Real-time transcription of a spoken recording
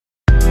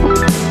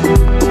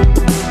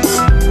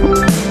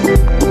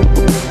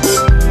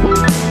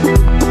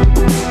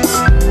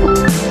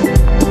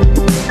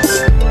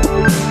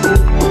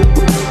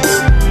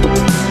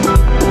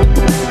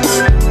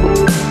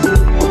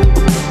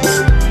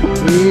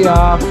We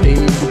are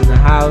feeding the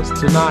house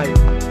tonight.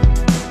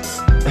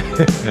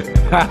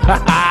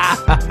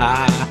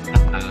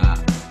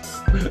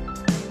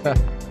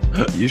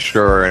 You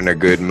sure are in a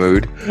good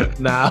mood.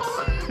 Now,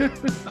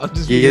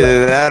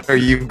 Either that or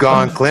you've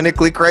gone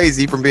clinically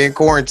crazy from being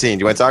quarantined.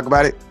 You want to talk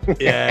about it?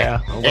 Yeah,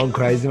 I'm going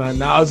crazy, man.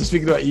 Now I was just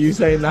thinking about you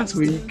saying last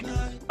week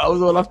I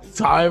was all off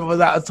time, I was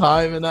out of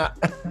time and that.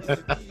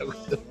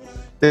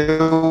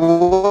 It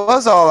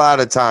was all out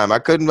of time. I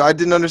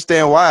didn't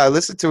understand why. I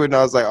listened to it and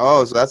I was like,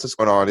 oh, so that's what's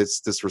going on. It's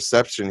this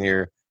reception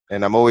here.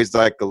 And I'm always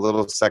like a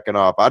little second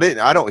off. I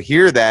don't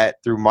hear that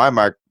through my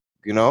mic,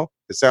 it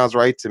sounds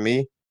right to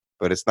me,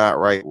 but it's not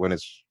right when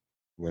it's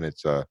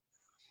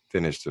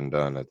finished and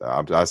done.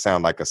 I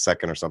sound like a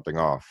second or something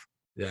off.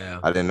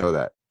 Yeah. I didn't know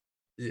that.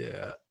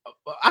 Yeah.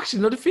 Actually,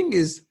 another thing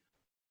is,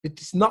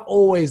 it's not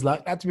always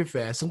like that, to be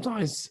fair.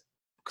 Sometimes,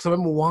 because I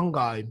remember one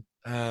guy,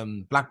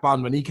 Black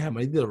Bond, when he came,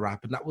 he did a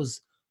rap, and that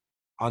was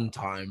on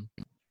time.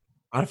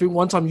 And I think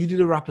one time you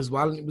did a rap as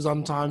well, and it was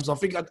on time. So I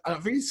think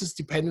it's just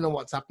depending on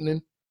what's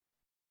happening.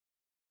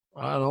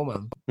 I don't know,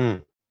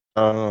 man.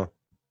 I don't know.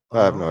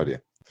 I have no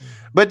idea.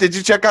 But did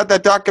you check out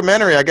that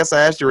documentary? I guess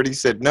I asked you already. You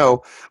said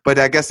no, but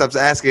I guess I'm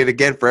asking it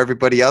again for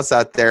everybody else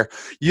out there.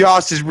 Y'all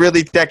should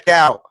really check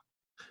out.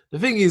 The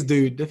thing is,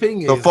 dude.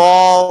 The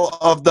fall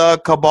of the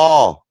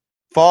cabal.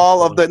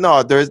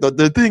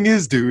 The thing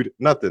is, dude.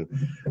 Nothing.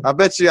 I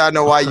bet you I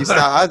know why you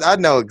stopped. I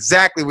know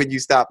exactly when you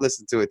stopped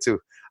listening to it too.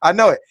 I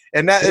know it.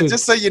 And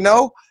just so you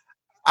know,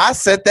 I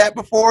said that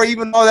before,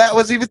 even though that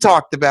was even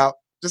talked about.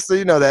 Just so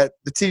you know that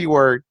the T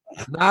word.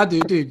 Nah,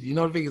 dude. You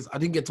know the thing is, I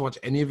didn't get to watch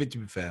any of it, to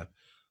be fair,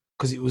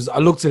 because I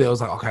looked at it. I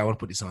was like, okay, I want to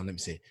put this on. Let me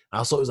see. And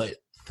I saw it was like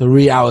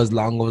 3 hours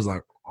long. I was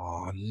like,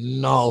 oh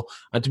no.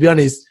 And to be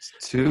honest,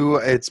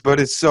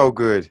 it's so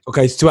good.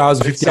 Okay, it's 2 hours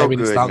and 58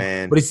 minutes long,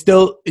 man. But it's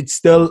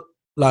still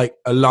like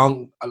a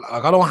long.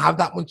 Like, I don't have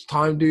that much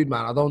time, dude,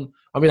 man. I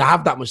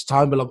have that much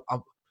time, but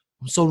I'm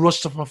so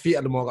rushed off my feet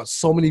at the moment. I got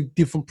so many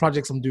different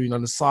projects I'm doing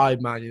on the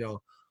side, man.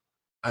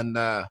 And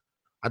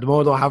at the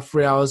moment I don't have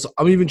 3 hours.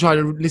 I'm even trying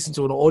to listen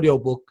to an audio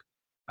book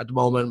at the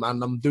moment,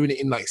 man. I'm doing it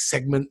in like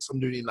segments. I'm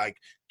doing it in like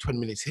 20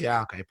 minutes here.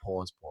 Okay,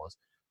 pause.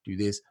 Do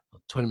this.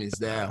 20 minutes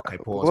there. Okay,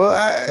 pause. Well,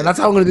 and that's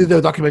how I'm going to do the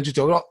documentary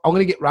too. I'm going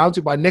to get round to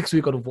it by next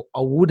week. I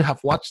would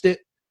have watched it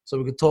so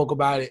we could talk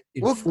about it.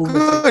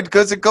 Good,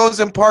 because it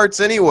goes in parts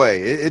anyway.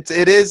 It's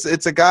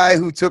a guy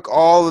who took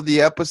all of the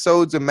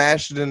episodes and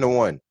mashed it into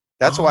one.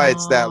 That's why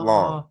it's that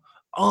long.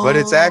 But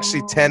it's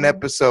actually 10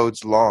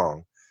 episodes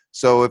long.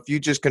 So if you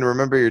just can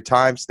remember your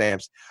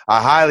timestamps,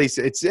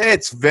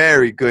 it's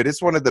very good. It's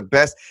one of the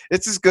best.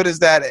 It's as good as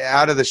that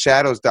Out of the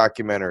Shadows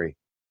documentary,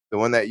 the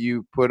one that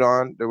you put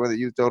on, the one that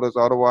you told us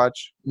all to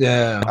watch.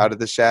 Yeah, Out of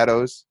the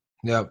Shadows.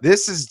 Yeah,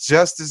 this is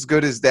just as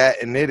good as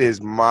that, and it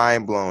is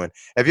mind blowing.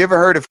 Have you ever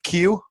heard of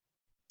Q?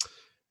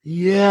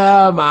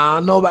 Yeah, man, I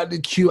know about the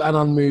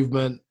QAnon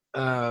movement.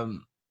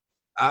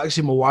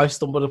 Actually, my wife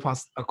stumbled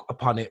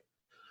upon it,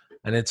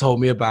 and then told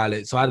me about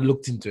it. So I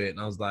looked into it, and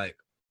I was like,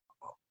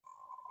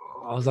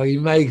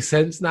 it makes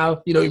sense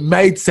now. It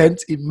made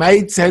sense. It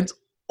made sense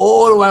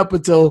all the way up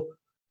until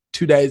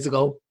 2 days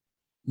ago.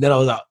 And then I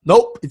was like,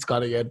 nope, it's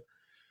gone again.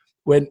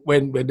 When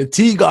the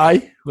T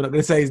guy, we're not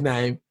going to say his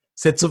name,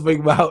 said something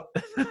about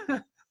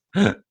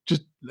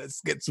just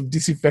let's get some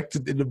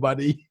disinfectant in the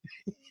body.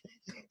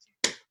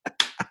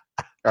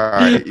 All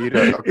right,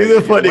 okay. He's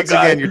a funny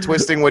guy. Again, you're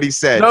twisting what he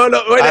said. No,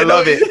 wait, I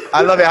love it.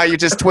 I love it how you're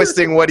just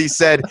twisting what he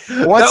said.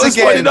 Once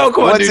again, funny. No,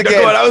 come on, dude.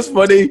 Again, that was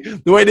funny.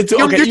 The way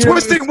you're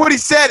twisting what he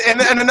said.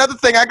 And another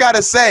thing I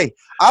gotta say,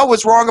 I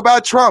was wrong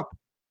about Trump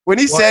when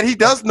he said he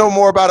does know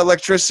more about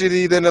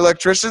electricity than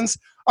electricians.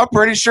 I'm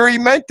pretty sure he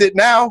meant it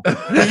now.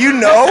 Do you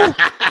know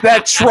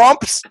that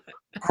Trump's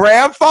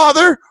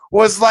grandfather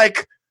was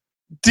like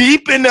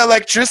deep into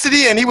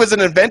electricity and he was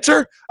an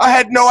inventor? I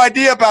had no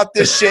idea about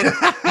this shit.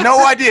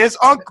 No idea. His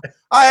uncle.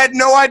 I had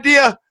no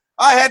idea.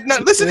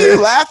 Listen to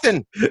you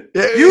laughing.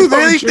 Yeah, you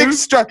really think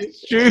it's true.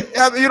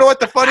 You know what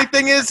the funny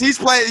thing is? He's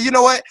playing. You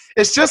know what?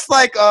 It's just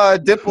like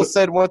Dimple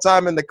said one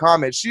time in the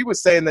comments. She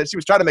was saying that she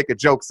was trying to make a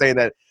joke, saying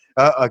that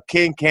a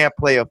king can't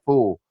play a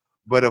fool,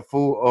 but a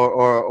fool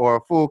or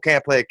a fool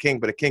can't play a king,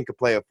 but a king can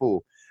play a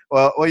fool.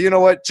 Well, you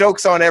know what?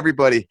 Joke's on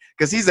everybody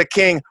because he's a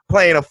king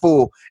playing a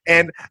fool,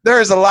 and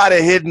there's a lot of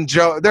hidden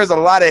There's a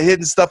lot of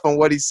hidden stuff on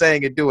what he's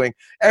saying and doing.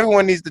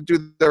 Everyone needs to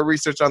do their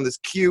research on this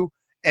Q,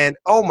 and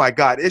oh my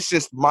God, it's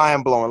just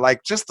mind blowing.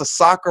 Like just the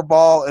soccer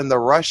ball in the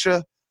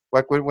Russia,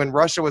 like when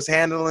Russia was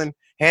handling.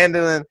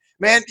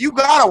 Man, you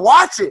gotta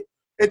watch it.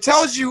 It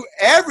tells you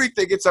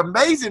everything. It's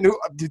amazing.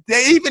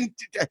 It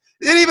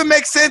even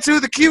makes sense who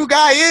the Q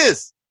guy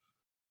is.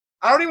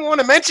 I don't even want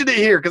to mention it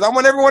here because I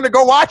want everyone to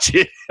go watch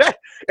it.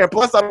 And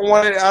plus, I don't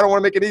want to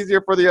make it easier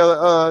for the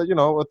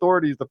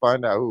authorities to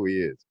find out who he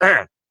is.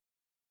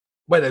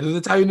 Wait, do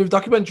they tell you in the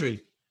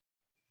documentary?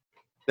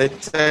 They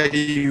tell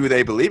you who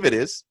they believe it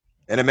is,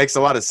 and it makes a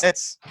lot of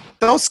sense.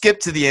 Don't skip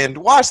to the end.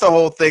 Watch the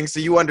whole thing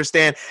so you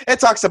understand. It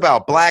talks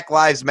about Black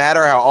Lives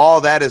Matter, how all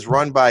that is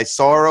run by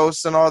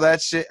Soros and all that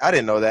shit. I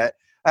didn't know that.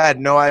 I had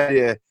no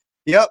idea.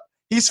 Yep,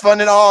 he's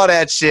funding all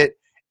that shit.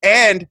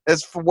 and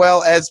as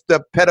well as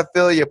the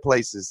pedophilia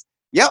places.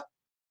 Yep.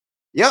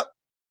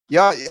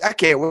 Yeah, I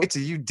can't wait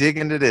till you dig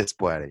into this,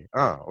 buddy.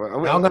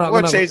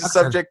 We'll change the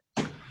subject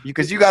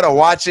because you got to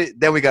watch it.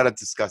 Then we got to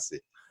discuss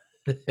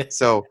it.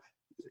 So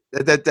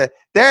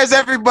there's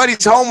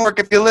everybody's homework.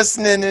 If you're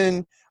listening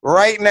in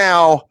right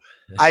now,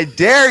 I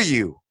dare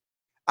you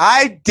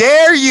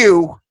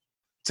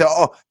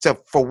to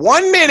for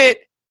 1 minute,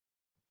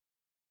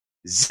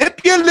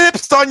 zip your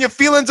lips on your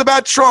feelings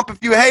about Trump if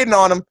you're hating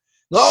on him.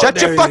 Shut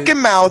your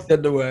fucking mouth. He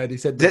said the word.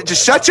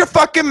 Just shut your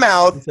fucking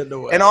mouth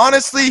and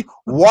honestly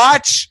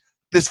watch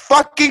this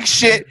fucking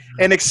shit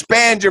and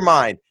expand your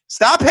mind.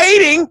 Stop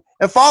hating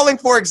and falling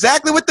for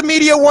exactly what the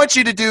media wants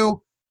you to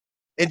do,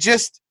 and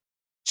just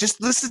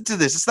listen to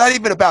this. It's not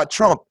even about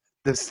Trump.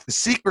 The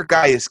secret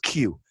guy is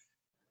Q.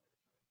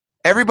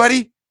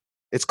 Everybody,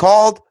 it's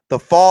called The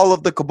Fall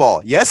of the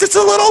Cabal. Yes, it's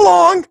a little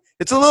long.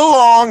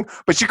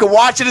 But you can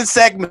watch it in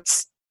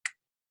segments.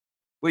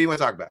 What do you want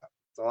to talk about?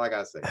 That's all I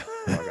gotta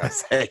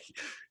say.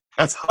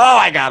 That's all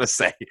I gotta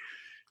say.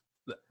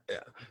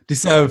 Yeah.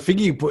 This thing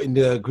you put in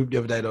the group the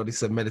other day, though,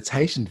 this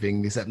meditation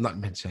thing. This not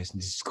meditation.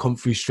 This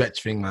comfy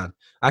stretch thing, man.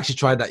 I actually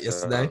tried that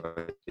yesterday.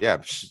 Yeah, it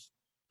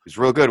was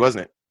real good,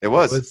 wasn't it? It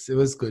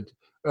was good.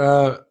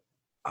 It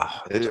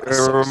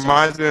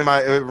reminds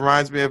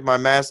me of my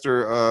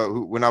master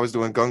when I was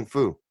doing Kung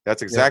Fu.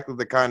 That's exactly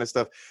the kind of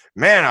stuff.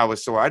 Man, I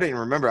was sore. I didn't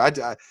remember. I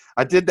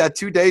did that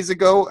 2 days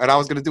ago, and I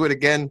was gonna do it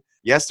again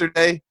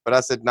yesterday, but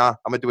I said, nah,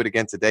 I'm gonna do it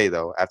again today,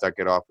 though. After I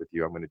get off with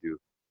you, I'm gonna do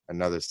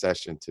another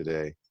session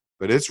today.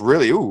 But it's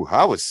really,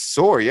 I was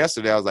sore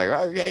yesterday. I was like,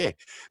 oh, yeah,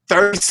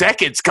 30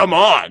 seconds, come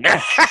on.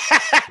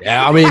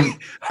 Yeah, I mean,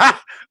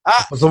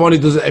 for someone who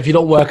does it, if you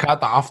don't work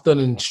out that often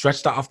and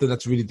stretch that often,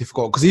 that's really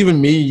difficult. Because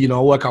even me, I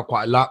work out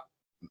quite a lot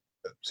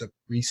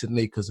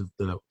recently because of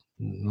the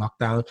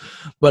lockdown.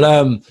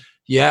 But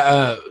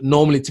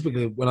normally,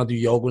 typically when I do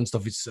yoga and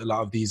stuff, it's a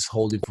lot of these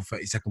holding for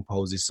 30-second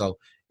poses. So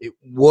it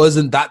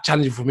wasn't that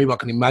challenging for me, but I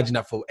can imagine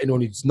that for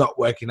anyone who's not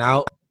working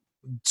out.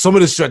 Some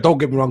of the stretch, don't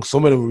get me wrong,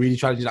 some of them are really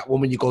challenging. That one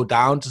when you go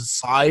down to the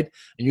side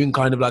and you're in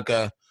kind of like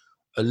a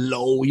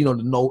low,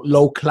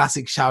 low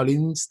classic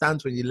Shaolin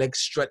stance when your legs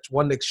stretch,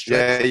 one leg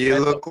stretch. Yeah, you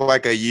look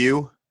like a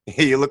U.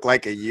 You look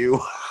like a U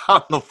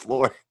on the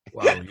floor.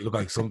 Wow, you look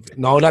like something.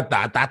 No,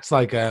 that's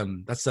like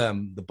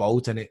the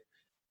boat, and it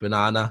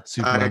banana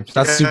Superman.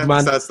 That's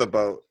Superman. That's the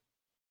boat.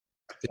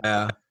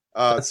 Yeah.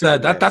 That's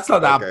not that.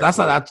 Okay, that's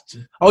not that.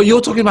 Oh,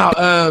 you're talking about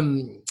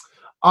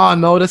oh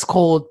no, that's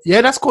called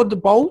the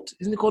boat.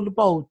 Isn't it called the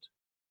boat?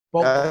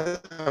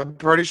 I'm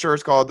pretty sure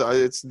it's called.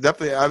 It's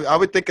definitely. I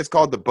would think it's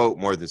called the boat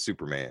more than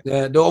Superman.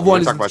 Yeah, the other one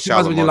is talking about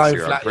Shaolin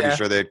here. I'm pretty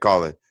sure they'd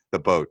call it the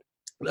boat.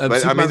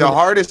 But Superman, I mean, the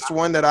hardest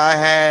one that I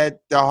had,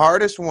 the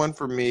hardest one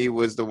for me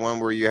was the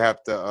one where you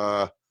have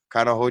to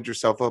kind of hold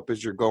yourself up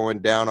as you're going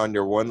down on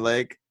your one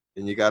leg,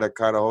 and you got to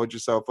kind of hold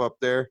yourself up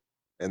there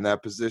in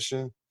that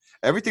position.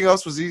 Everything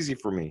else was easy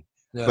for me,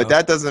 but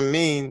that doesn't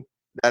mean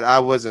that I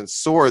wasn't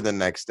sore the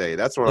next day.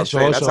 That's what I'm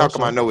saying. That's how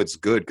come I know it's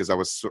good, because I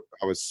was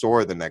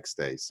sore the next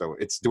day. So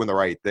it's doing the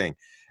right thing.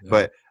 Yeah.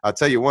 But I'll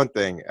tell you one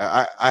thing.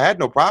 I had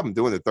no problem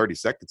doing the 30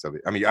 seconds of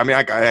it. I mean,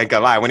 I ain't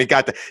gonna lie. When he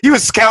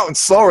was counting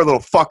slower,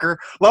 little fucker.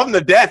 Love him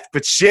to death,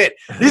 but shit.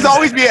 He's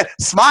always be a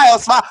smile.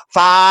 5,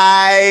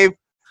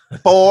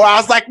 4. I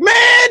was like,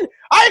 man,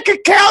 I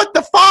could count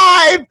the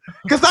 5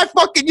 because I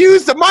fucking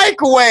used the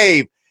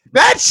microwave.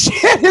 That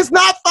shit is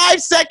not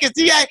 5 seconds.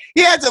 He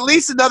has at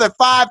least another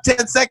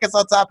 5-10 seconds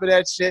on top of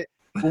that shit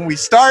when we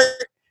start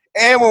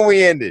and when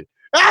we end it.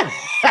 I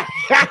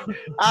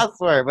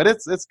swear, but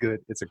it's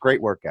good. It's a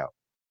great workout.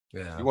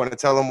 Yeah. You want to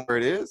tell them where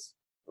it is?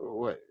 Or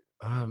what?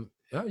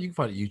 Yeah, you can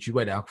find it YouTube.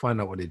 Wait, I'll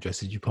find out what the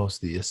address is. You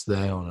posted it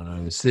yesterday. I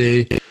want to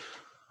see. Give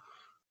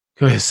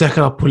me a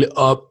second. I'll pull it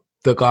up.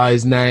 The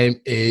guy's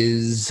name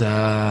is. Let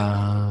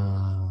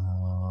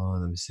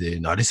me see.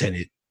 No, this ain't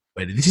it.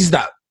 Wait, this is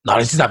that. No,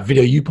 this is that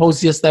video you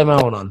posted yesterday, man.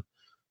 Hold on.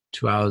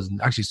 2 hours.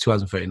 Actually, it's 2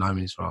 hours and 39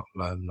 minutes long.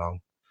 I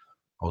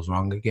was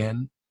wrong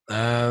again.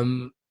 Let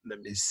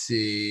me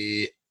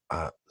see.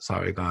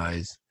 Sorry,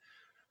 guys.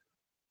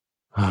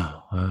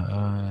 I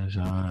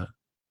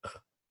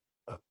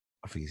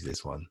think it's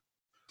this one.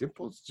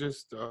 Dimples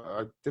just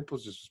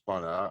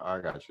responded. I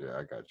got you.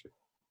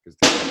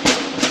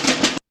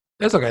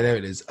 That's okay. There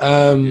it is.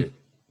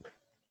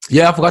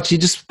 Yeah, I forgot. She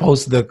just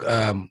posted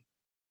a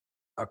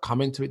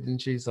comment to it,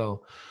 didn't she?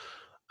 So.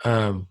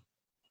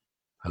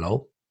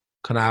 Hello,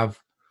 can I have?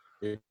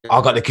 I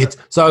got the kids.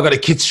 So I got the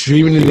kids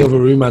streaming in the other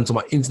room, man. So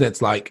my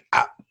internet's like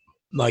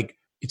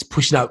it's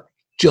pushing out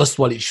just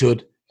what it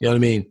should. You know what I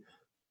mean?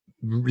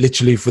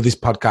 Literally for this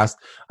podcast.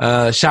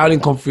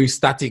 Shaolin Kung Fu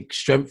static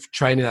strength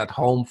training at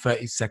home,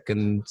 30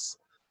 seconds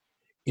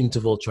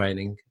interval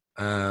training.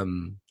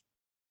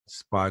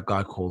 It's by a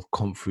guy called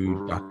Kung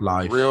Fu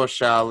Life. Real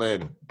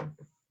Shaolin.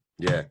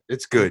 Yeah,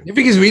 it's good. You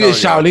think he's really a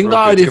Shaolin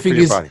guy? Do you think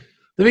he's?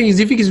 The thing is,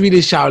 do you think he's really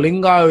a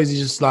Shaolin guy, or is he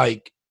just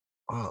like...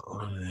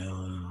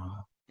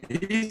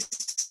 He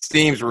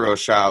seems real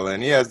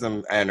Shaolin. He has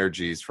them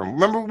energies from...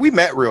 Remember, we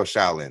met real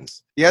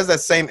Shaolins. He has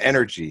that same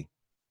energy.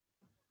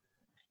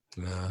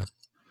 Yeah,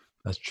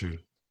 that's true.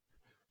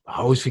 I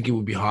always think it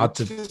would be hard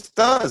to. It just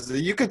does.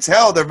 You could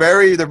tell they're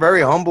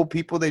very humble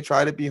people. They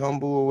try to be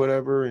humble or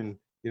whatever, and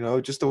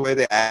just the way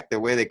they act, the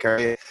way they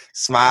carry it,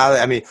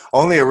 smile. I mean,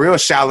 only a real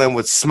Shaolin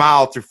would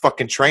smile through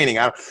fucking training.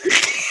 I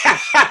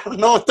don't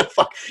know what the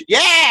fuck.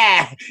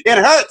 Yeah, it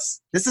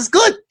hurts. This is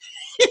good.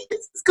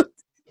 This is good.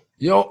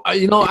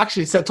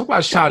 Actually, talk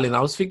about Shaolin.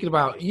 I was thinking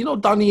about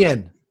Donnie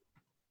Yen.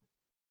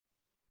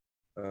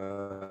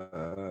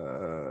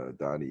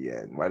 Donnie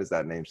Yen. Why does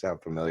that name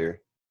sound familiar?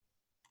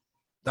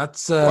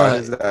 That's why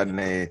is that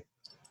name?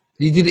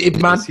 He did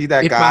Ip Man. Is he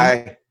that Ip guy?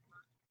 Man?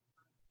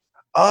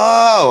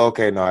 Oh,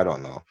 okay. No, I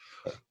don't know.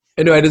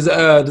 Anyway, there's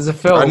a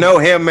film. I know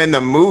him in the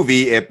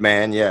movie Ip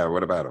Man. Yeah,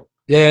 what about him?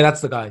 Yeah,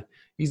 that's the guy.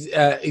 He's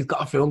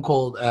got a film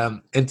called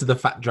Enter the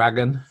Fat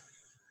Dragon.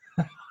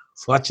 I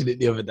was watching it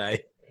the other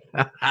day.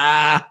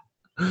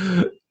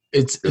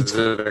 Is it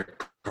a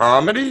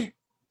comedy?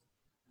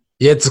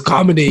 Yeah, it's a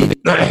comedy.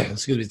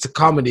 Excuse me, it's a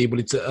comedy, but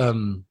it's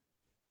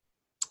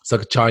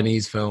like a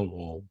Chinese film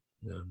or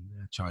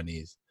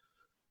Chinese.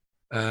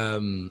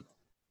 And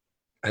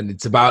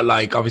it's about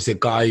like obviously a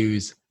guy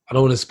who's, I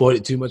don't want to spoil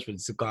it too much, but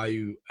it's a guy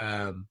who is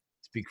a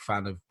big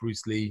fan of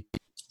Bruce Lee,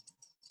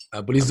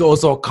 but he's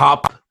also a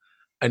cop,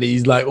 and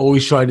he's like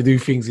always trying to do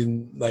things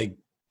in like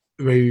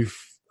very,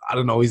 I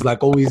don't know, he's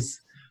like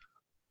always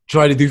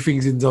trying to do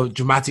things in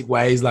dramatic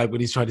ways. Like when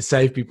he's trying to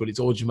save people, it's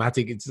all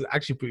dramatic. It's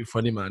actually pretty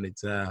funny, man.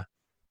 It's yeah,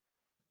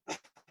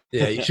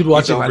 you should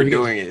watch it. Man.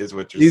 Overdoing it is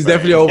what you're He's saying.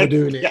 definitely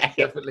overdoing it. Yeah,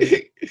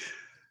 definitely.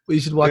 But you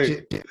should watch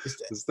it.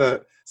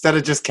 Instead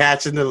of just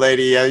catching the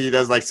lady, he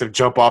does like some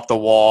jump off the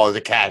wall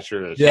to catch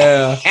her.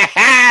 Yeah.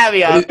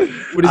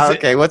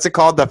 Okay, what's it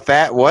called? The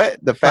fat what?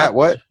 The fat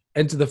what?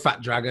 Enter the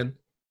Fat Dragon.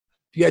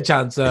 If you get a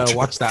chance,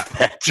 watch that.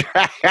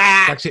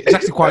 It's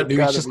actually quite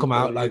new. It's just come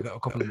out like a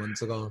couple of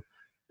months ago.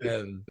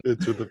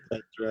 Into the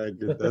Fat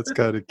Dragon. That's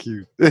kind of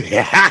cute. Do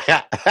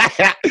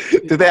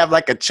they have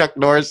like a Chuck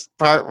Norris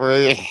part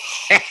where?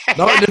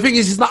 No, the thing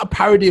is, it's not a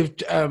parody of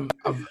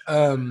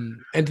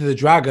Enter the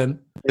Dragon.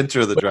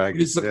 Enter the Dragon.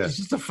 He's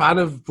just a fan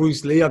of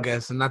Bruce Lee, I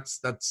guess, and that's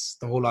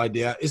the whole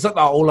idea. It's not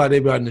the whole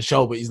idea behind the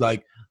show, but he's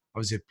like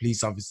obviously a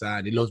police officer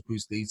and he loves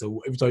Bruce Lee.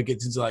 So every time he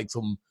gets into like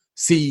some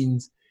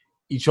scenes,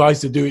 he tries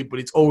to do it, but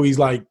it's always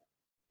like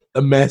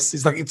a mess.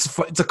 It's like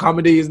it's a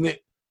comedy, isn't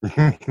it?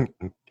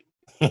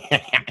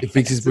 It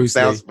thinks it's Bruce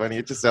Lee. Sounds funny.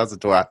 It just sounds a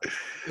twat.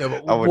 Yeah,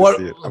 but I want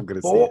to see it. I'm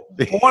gonna see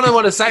it. What I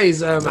want to say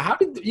is, how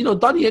did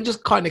Donnie Yen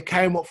just kind of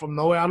came up from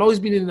nowhere? I know he's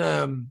been in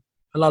a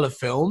lot of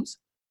films.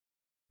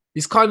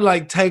 He's kind of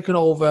like taken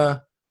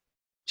over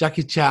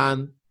Jackie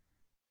Chan,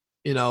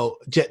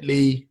 Jet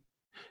Li.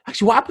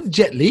 Actually, what happened to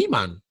Jet Li,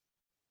 man?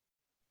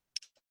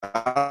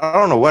 I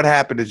don't know what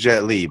happened to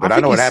Jet Li, but I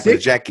know what happened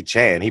to Jackie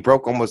Chan. He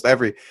broke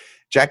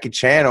Jackie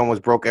Chan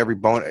almost broke every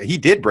bone. He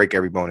did break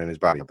every bone in his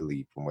body, I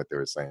believe, from what they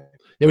were saying.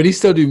 Yeah, but he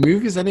still do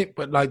movies, isn't it?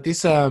 But like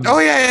this. Oh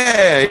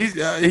yeah.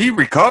 He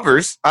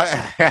recovers.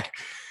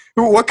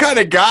 What kind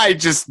of guy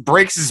just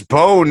breaks his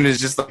bone and is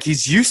just like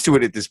he's used to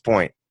it at this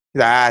point?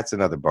 It's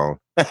another bone.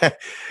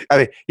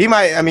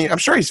 I'm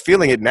sure he's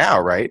feeling it now,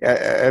 right?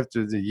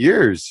 After the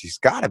years, he's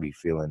got to be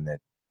feeling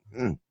it.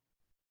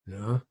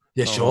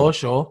 Yeah,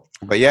 sure.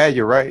 But yeah,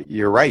 you're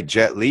right.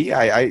 Jet Li,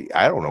 I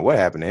don't know what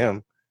happened to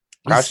him.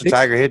 Crouch the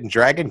Tiger, Hidden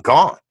Dragon,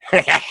 gone.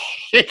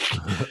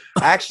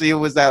 Actually, it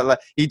was that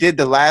he did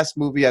the last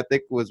movie. I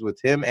think was with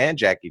him and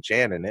Jackie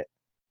Chan in it.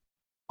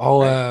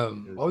 Oh,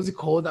 what was it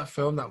called? That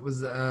film that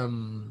was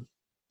Shaolin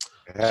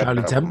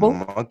Temple,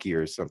 Monkey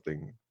or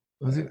something.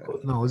 Was it?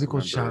 No, was it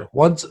called Shaolin?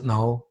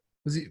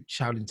 Was it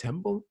Shaolin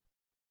Temple?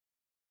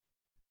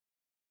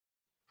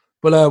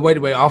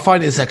 Wait, I'll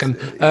find it in a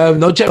second.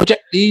 No,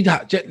 Jet Li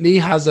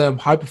has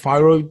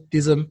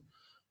hyperthyroidism.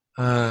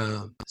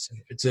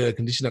 It's a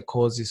condition that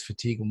causes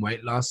fatigue and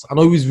weight loss. I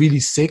know he was really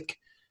sick.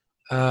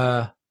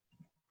 It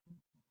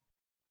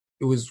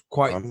was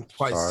quite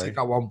sick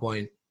at one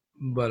point,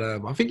 but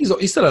I think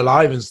he's still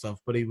alive and stuff.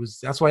 But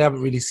that's why I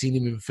haven't really seen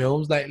him in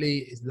films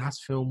lately. His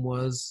last film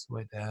was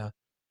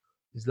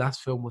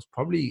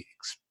probably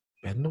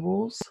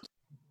Expendables.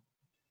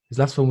 His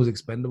last film was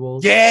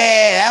Expendables.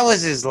 Yeah, that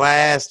was his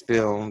last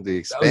film. The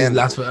Expendables. That was his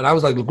last film, and I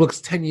was like, look,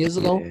 it's 10 years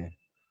ago. Yeah.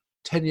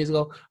 10 years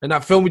ago. And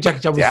that film with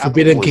Jackie Chan was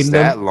Forbidden Kingdom.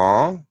 That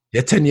long?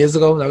 Yeah, 10 years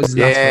ago. That was his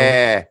last film.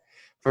 Yeah.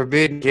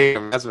 Forbidden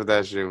Kingdom. That's what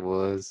that shit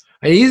was.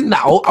 And he's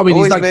not old. I mean,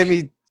 he's like...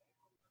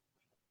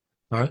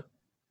 Sorry?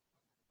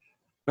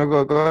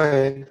 No, go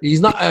ahead. He's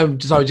not...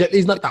 Jet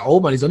Li's not that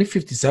old, man. He's only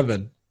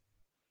 57.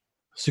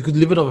 So he could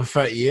live another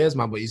 30 years,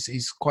 man. But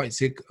he's quite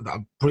sick.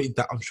 I'm pretty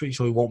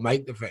sure he won't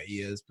make the 30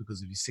 years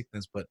because of his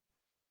sickness. But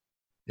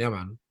yeah,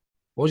 man.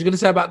 What was you going to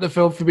say about the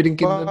film Forbidden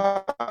Kingdom?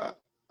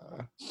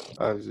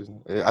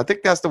 I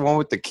think that's the one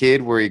with the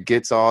kid where he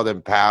gets all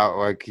them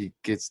power, like he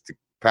gets the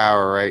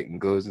power right and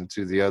goes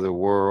into the other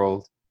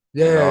world.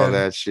 Yeah, and all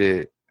that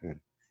shit.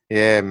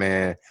 Yeah,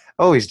 man.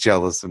 Always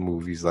jealous of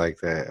movies like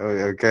that.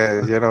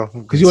 Okay,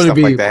 because you want to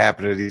be like that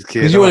happen to these kids.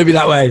 Because you want to be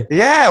that way.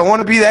 Yeah, I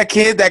want to be that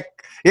kid that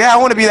Yeah, I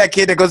want to be that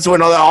kid that goes to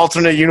another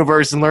alternate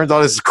universe and learns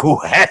all this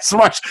cool ass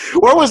much.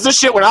 Where was this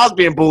shit when I was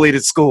being bullied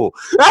at school?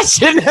 That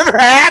shit never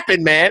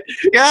happened, man.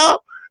 You know,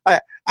 I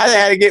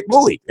had to get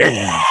bullied.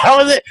 How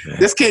was it?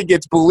 This kid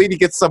gets bullied. He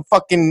gets some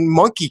fucking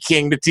monkey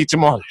king to teach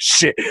him all this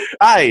shit.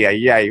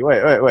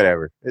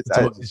 Whatever.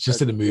 It's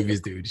just in the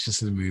movies, dude. It's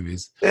just in the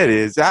movies. It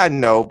is. I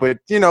know, but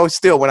you know,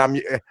 still, when I'm,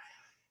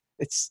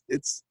 it's.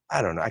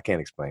 I don't know. I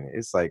can't explain it.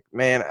 It's like,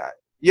 man.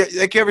 Yeah,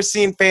 like you ever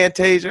seen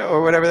Fantasia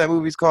or whatever that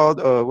movie's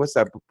called? What's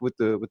that with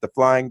the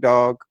flying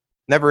dog?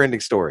 Never Ending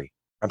Story.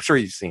 I'm sure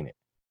you've seen it.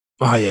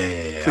 Oh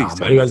yeah. Please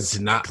tell me. Hasn't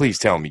seen that. Please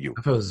tell me you.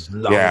 It was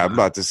long, yeah, man. I'm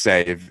about to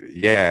say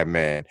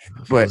man.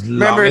 But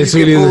remember, he's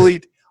getting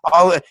bullied.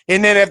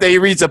 And then after he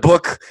reads a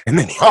book, and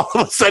then all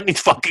of a sudden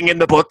he's fucking in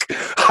the book.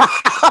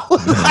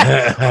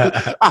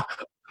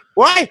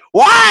 Why?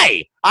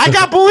 I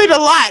got bullied a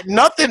lot.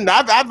 Nothing.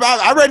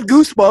 I read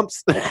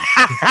Goosebumps.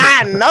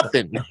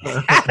 Nothing.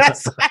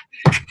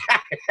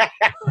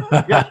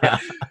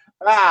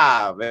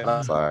 Man,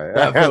 I'm sorry.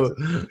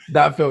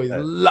 That film is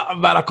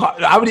man. I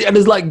can't. How many? And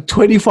there's like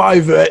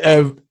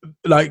 25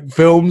 like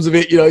films of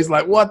it. You know, it's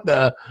like what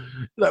the,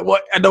 like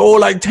what? And they're all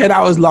like 10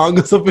 hours long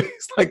or something.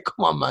 It's like,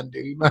 come on, man,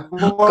 dude, man.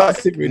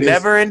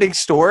 Never Ending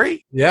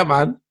Story. Yeah,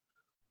 man.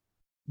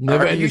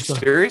 Never Ending Story.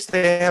 Are you serious?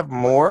 They have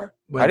more.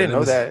 I didn't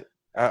know that.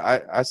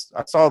 I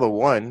saw the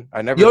one.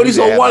 I never. You only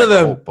saw one of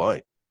them,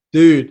 bunch.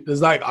 Dude.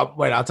 There's like,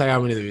 wait, I'll tell you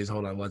how many there is.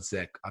 Hold on, one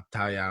sec. I'll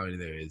tell you how many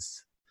there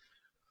is.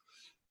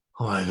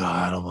 Oh my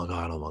god! Oh my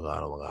god! Oh my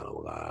god! Oh my god!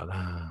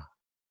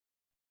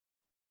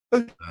 Oh my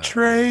god!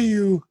 Betray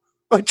you.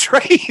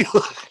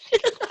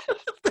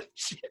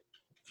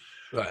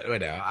 Right,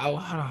 wait now.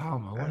 How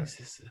what is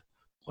this?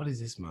 What is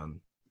this, man?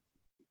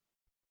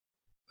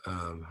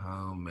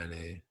 How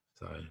many?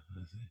 Sorry.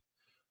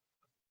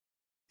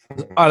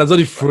 Oh, there's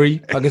only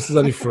 3. I guess there's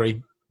only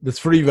 3. There's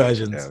 3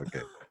 versions. Yeah,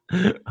 okay.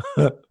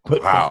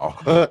 But, wow.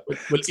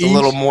 It's each, a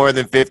little more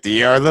than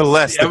 50 or a little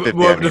less than 50.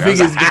 Well, the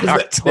thing is,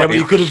 but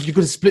you could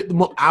have split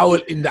them up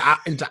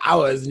into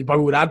hours, and you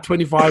probably would add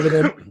 25 of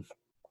them.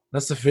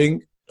 That's the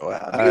thing. Well,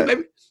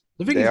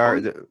 the thing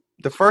is,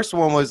 the first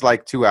one was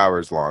like 2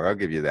 hours long. I'll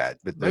give you that.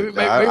 But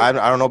I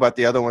don't know about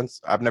the other ones.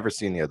 I've never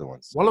seen the other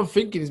ones. What I'm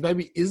thinking is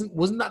maybe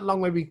wasn't that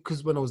long? Maybe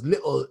because when I was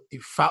little,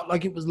 it felt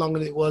like it was longer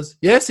than it was.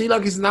 Yeah, see,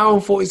 like it's an hour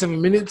and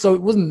 47 minutes, so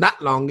it wasn't that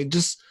long. It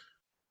just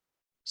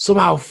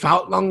somehow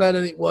felt longer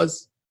than it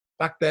was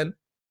back then.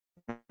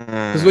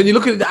 Because when you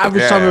look at the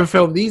average time of a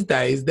film these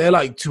days, they're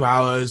like 2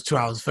 hours, 2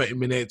 hours, 30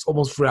 minutes,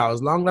 almost 3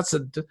 hours long.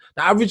 The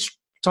average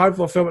time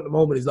for a film at the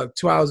moment is like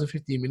 2 hours and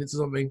 15 minutes or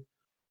something.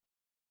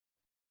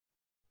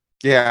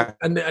 Yeah,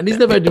 and these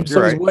never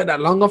weren't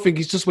that long. I think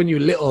it's just when you're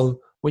a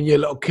little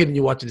kid and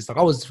you're watching this. Like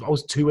I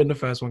was 2 when the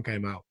first one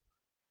came out,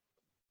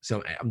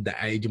 so I'm the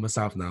age of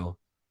myself now.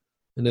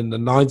 And then the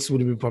 9th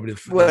would have been probably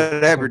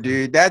whatever,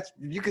 dude. That's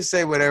you can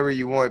say whatever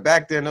you want.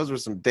 Back then, those were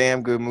some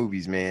damn good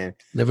movies, man.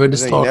 Never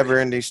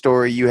Ending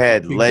Story. You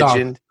had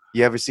Legend.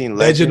 You ever seen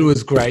Legend? Legend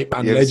was great,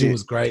 man. Legend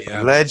was great.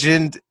 Yeah.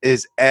 Legend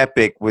is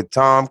epic with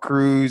Tom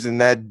Cruise and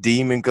that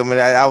demon coming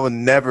out. I will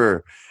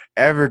never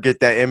ever get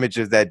that image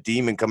of that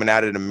demon coming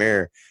out of the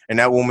mirror. And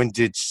that woman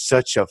did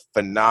such a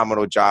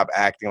phenomenal job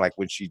acting, like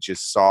when she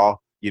just saw,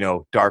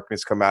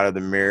 darkness come out of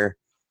the mirror.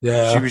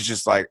 Yeah. She was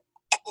just like,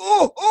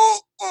 oh,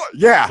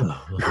 yeah.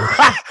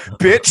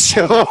 Bitch,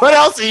 what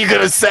else are you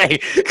going to say?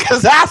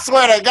 Because I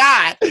swear to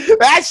God,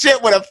 that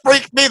shit would have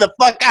freaked me the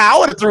fuck out. I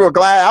would have threw a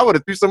glass. I would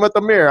have threw some at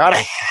the mirror.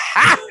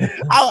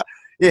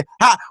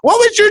 What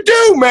would you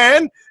do,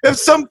 man, if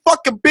some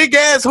fucking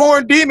big-ass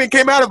horn demon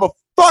came out of a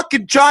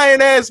fucking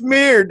giant ass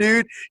mirror,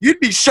 dude? You'd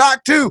be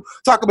shocked too.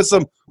 Talking about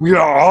some, we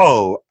are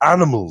all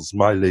animals,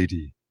 my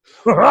lady.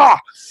 I'm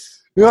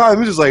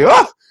just like,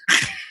 oh.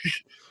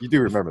 You do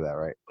remember that,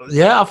 right?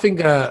 Yeah, I think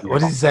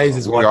what he says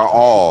is we are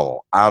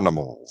all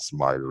animals,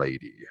 my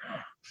lady.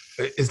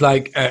 It's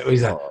like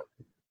he's like,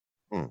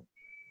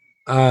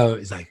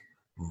 it's like,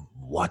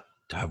 what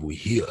have we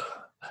here?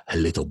 A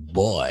little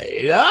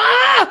boy.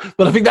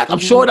 But I think I'm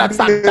sure that's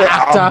not the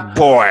actor.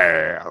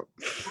 Boy.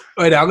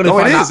 Wait, I'm gonna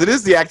find out. It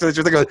is the actor that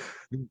you're thinking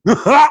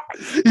of.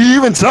 He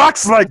even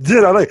talks like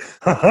this. I'm like,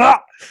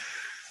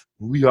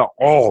 we are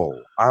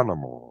all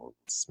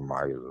animals,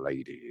 my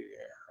lady.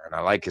 And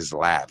I like his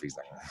laugh. He's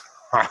like,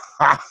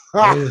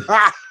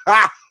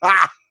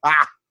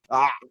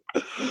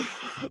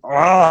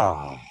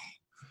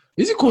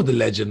 Is it called The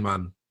Legend,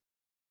 man?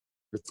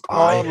 It's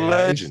called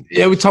Legend.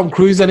 Yeah, with Tom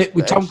Cruise in it.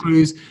 With Tom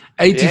Cruise.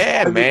 80,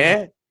 yeah,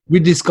 man.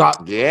 Ridley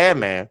Scott. Yeah,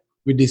 man.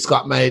 Ridley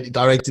Scott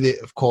directed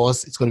it, of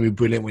course. It's going to be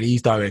brilliant when he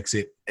directs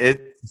it.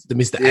 It's the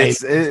Mr. A.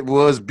 It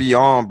was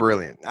beyond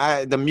brilliant.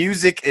 The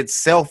music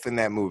itself in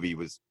that movie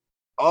was,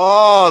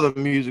 the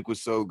music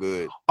was so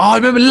good. Oh, I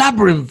remember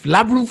Labyrinth.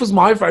 Labyrinth was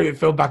my favorite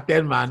film back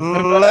then, man.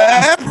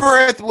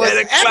 Labyrinth was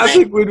a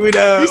classic with he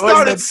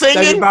started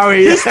singing.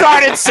 He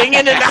started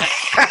singing and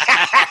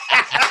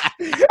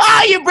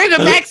you bring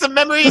back some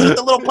memories with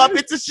the little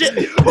puppets and shit.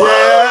 Yeah,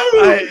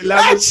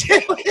 that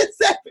shit was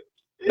epic.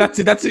 That's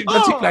it.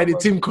 He played it.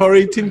 Tim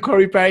Curry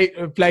played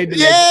it.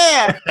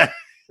 Yeah.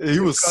 He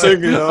was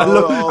singing.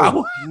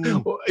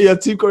 Yeah,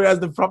 Tim Curry has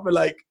the proper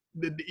like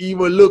the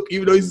evil look,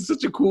 even though he's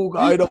such a cool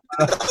guy. Remember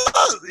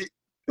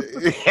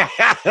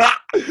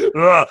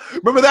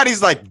that?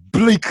 He's like,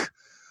 Bleak,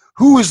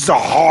 who is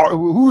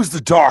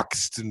the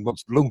darkest and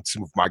most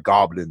lonesome of my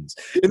goblins?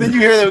 And then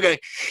you hear them going,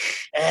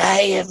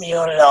 I am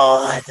your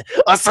lord,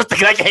 or something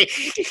like that.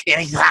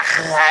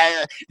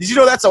 Did you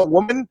know that's a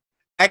woman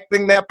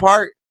acting that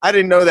part? I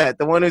didn't know that.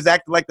 The one who's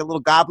acting like the little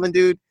goblin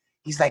dude.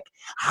 He's like,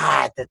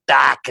 the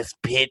darkest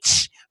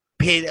pitch,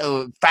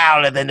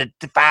 fouler than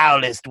the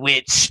foulest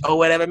witch, or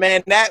whatever.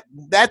 Man,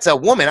 that's a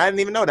woman. I didn't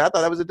even know that. I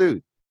thought that was a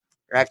dude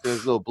acting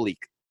as little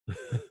Bleak.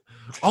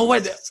 Oh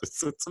wait,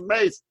 it's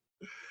amazing.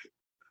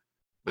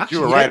 But actually,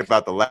 you were right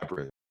about the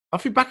labyrinth. I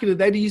think back in the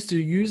day they used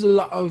to use a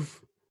lot of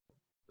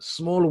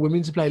smaller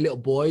women to play little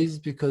boys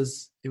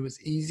because it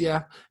was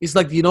easier. It's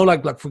like, you know,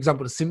 like for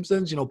example, The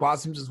Simpsons. You know, Bart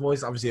Simpson's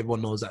voice. Obviously,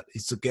 everyone knows that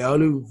it's a girl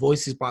who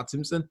voices Bart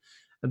Simpson.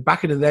 And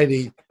back in the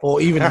day, or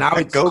even now,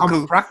 it's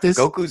common practice.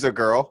 Goku's a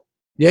girl.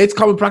 Yeah, it's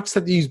common practice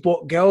that they use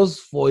girls'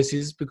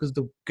 voices because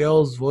the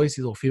girls'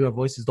 voices or female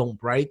voices don't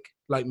break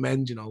like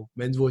men's. You know,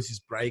 men's voices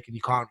break, and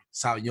you can't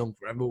sound young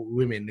forever.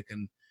 Women they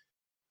can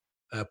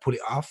put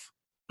it off.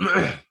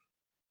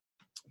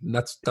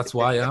 that's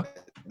why, yeah.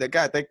 The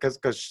guy, because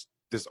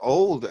this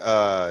old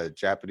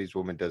Japanese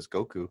woman does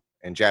Goku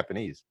in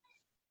Japanese,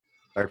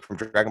 like from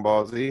Dragon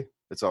Ball Z.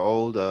 It's an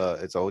old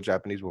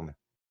Japanese woman.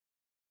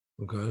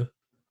 Okay.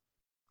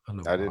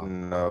 I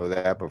didn't know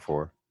that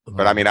before.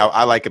 But I mean,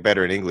 I like it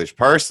better in English.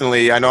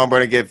 Personally, I know I'm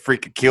going to get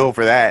freaking killed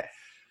for that.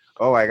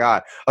 Oh my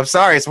God. I'm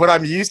sorry. It's what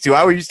I'm used to.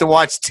 I used to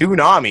watch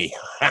Toonami.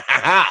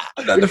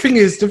 The thing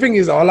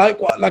is, I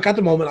like at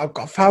the moment,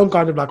 I've found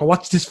kind of like, I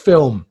watched this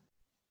film,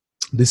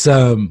 this,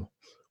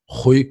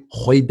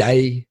 Hoi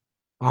Day.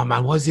 Oh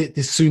man, what is it?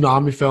 This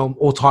tsunami film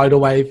or Tidal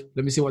Wave?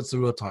 Let me see what's the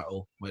real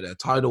title. Wait there.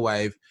 Tidal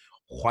Wave.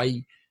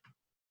 Hoi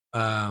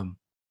Hun.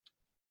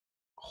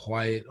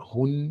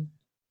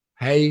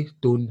 Hey,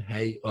 Dun,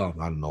 hey. Oh,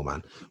 I don't know,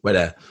 man. Wait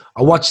there.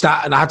 I watched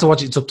that and I had to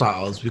watch it in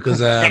subtitles because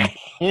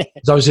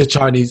it's obviously a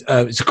Chinese.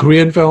 It's a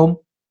Korean film.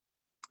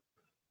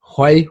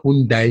 Hoi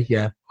Hyundai,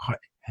 yeah.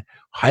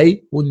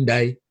 Hoi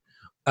Hyundai.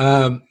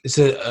 It's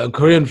a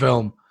Korean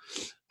film,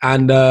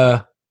 and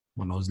my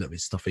nose is a little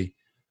bit stuffy.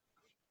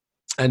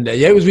 And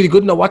yeah, it was really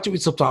good, and I watched it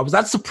with subtitles.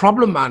 That's the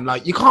problem, man.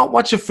 Like, you can't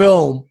watch a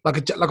film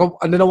and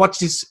then I watched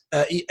this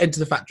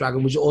Enter the Fat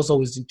Dragon, which also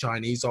was in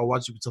Chinese, so I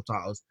watched it with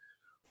subtitles.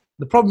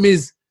 The problem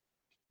is,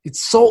 it's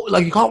so,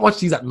 like, you can't watch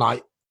these at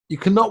night. You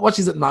cannot watch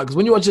these at night, because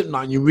when you watch it at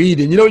night and you're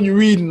reading, when you're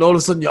reading, all of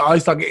a sudden your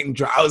eyes start getting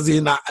drowsy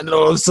and that, and then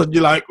all of a sudden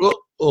you're like,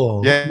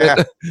 oh.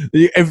 Yeah.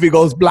 Everything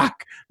goes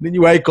black. And then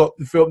you wake up,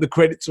 the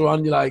credits are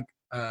on, you're like,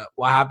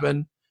 what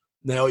happened?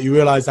 Now you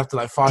realize after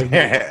like 5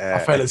 minutes, I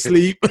fell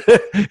asleep.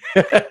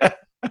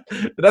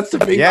 That's the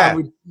thing. Yeah.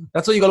 Man.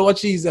 That's why you got to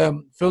watch these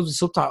films with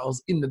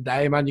subtitles in the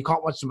day, man. You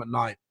can't watch them at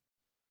night,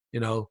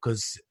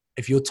 because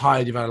if you're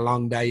tired, you've had a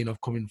long day,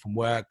 coming from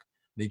work,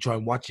 and you try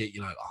and watch it,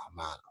 you're like, oh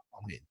man,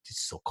 this is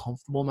so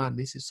comfortable, man.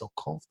 This is so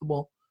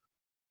comfortable.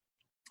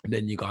 And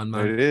then you go,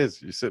 man. It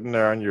is. You're sitting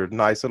there on your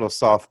nice little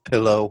soft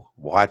pillow,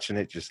 watching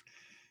it, just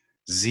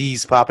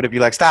Z's popping up.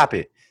 You're like, stop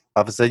it.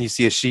 All of a sudden you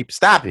see a sheep.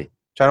 Stop it.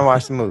 Trying to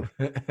watch the movie.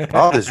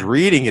 All this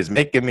reading is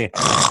making me.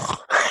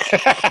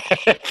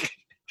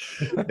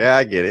 Yeah,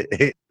 I get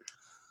it.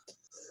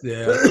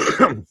 Yeah.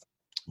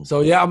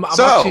 So yeah, I'm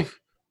actually.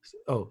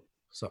 Oh,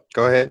 so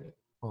go ahead.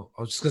 Oh,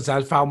 I was just gonna say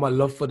I found my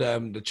love for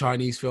the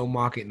Chinese film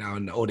market now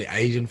or the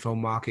Asian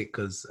film market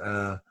because,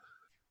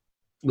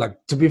 like,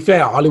 to be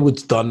fair,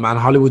 Hollywood's done, man.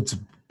 Hollywood's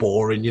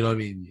boring. You know what I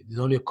mean? There's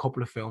only a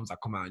couple of films that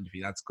come out and you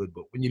think that's good,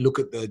 but when you look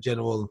at the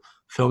general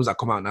films that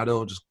come out now, they're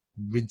all just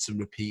rinse and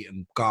repeat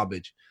and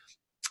garbage.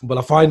 But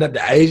I find that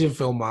the Asian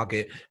film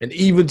market, and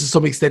even to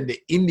some extent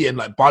the Indian,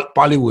 like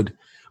Bollywood,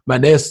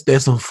 man, there's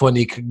some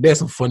funny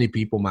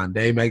people, man.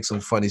 They make some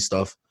funny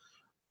stuff.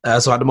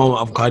 So at the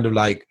moment, I'm kind of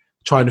like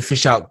trying to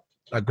fish out,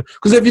 like,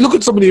 because if you look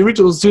at some of the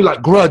originals too,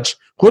 like Grudge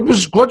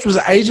was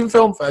an Asian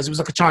film first. It was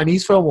like a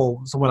Chinese film or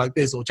somewhere like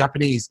this, or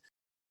Japanese.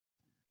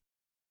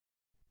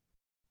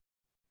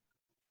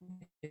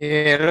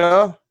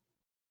 Hello,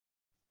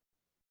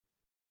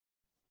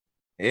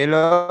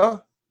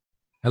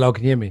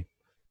 can you hear me?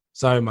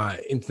 Sorry, my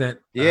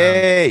internet.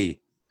 Yay.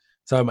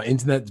 Sorry, my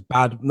internet's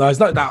bad. No, it's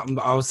not that.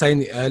 I was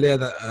saying earlier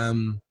that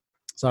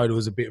sorry, there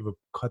was a bit of a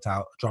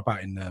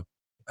dropout in the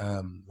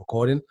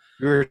recording.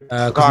 We were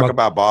talking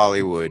about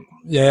Bollywood.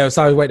 Yeah,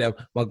 sorry, wait there.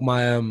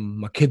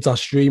 My kids are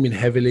streaming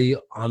heavily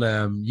on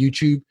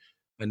YouTube,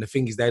 and the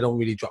thing is they don't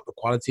really drop the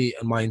quality,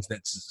 and my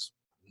internet's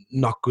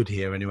not good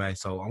here anyway.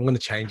 So I'm gonna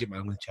change it,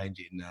 man. I'm gonna change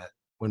it in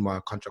when my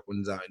contract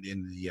runs out at the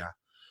end of the year,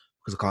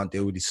 because I can't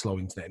deal with this slow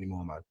internet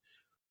anymore, man.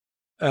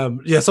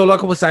 Yeah, so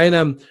like I was saying,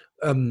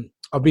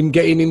 I've been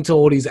getting into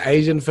all these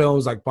Asian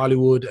films like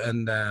Bollywood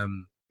and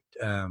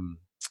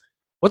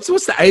what's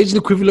the Asian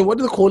equivalent? What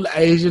do they call the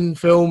Asian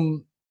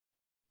film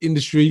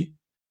industry?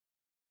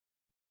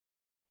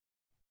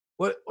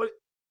 What?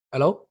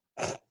 Hello?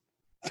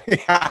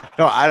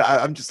 No,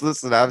 I'm just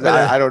listening.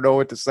 I don't know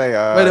what to say.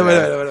 Wait a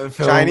minute.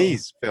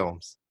 Chinese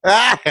films.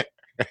 I'm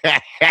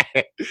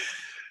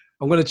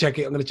gonna check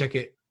it.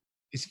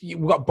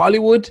 We got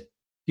Bollywood.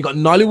 You got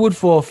Nollywood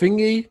for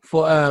thingy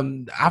for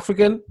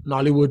African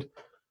Nollywood.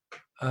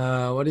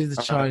 What is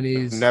the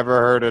Chinese? I've never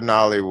heard of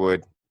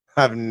Nollywood.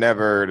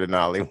 Nollywood. You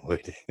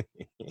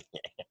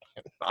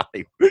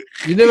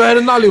never heard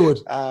of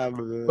Nollywood?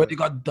 But you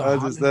got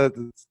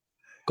Gollywood.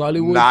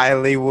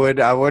 Nollywood.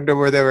 I wonder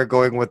where they were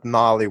going with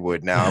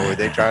Nollywood now. Were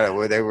they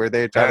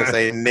trying to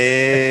say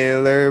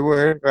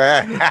Nillerwood?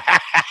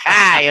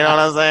 You know what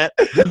I'm saying?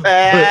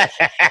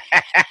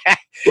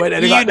 What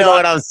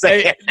I'm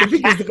saying. The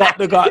thing is,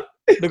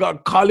 they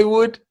got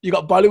Collywood. You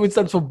got Bollywood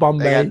stands for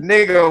Bombay. They got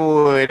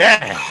Niggerwood.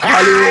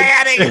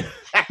 Hollywood.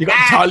 You got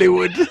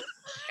Tollywood.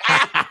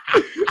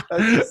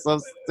 That's so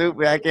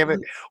stupid. I can't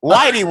believe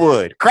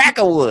Whiteywood,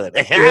 Crackerwood.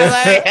 No,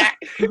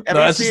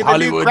 that's just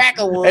Hollywood.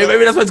 Hey,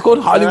 maybe that's why it's called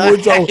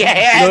Hollywood. So,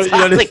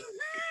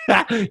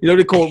 you know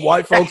they call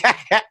white folks.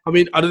 I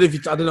mean, I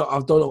don't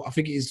know. I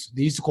think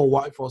they used to call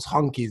white folks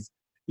honkies.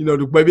 You know,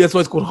 maybe that's why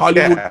it's called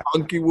Hollywood,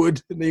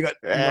 Honkywood. And then you got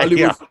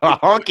Hollywood.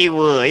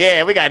 Honkywood.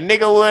 Yeah, we got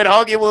Niggerwood,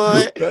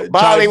 Honkywood,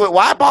 Bollywood.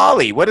 Why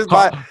Bali? What does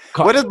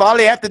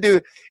Bali have to do?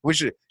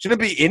 Shouldn't it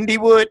be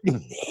Indiewood?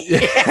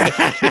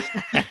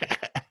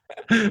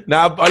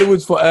 Now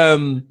Bollywood's for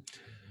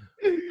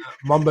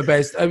Mumbai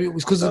based. I mean, it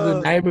was because of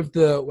the name of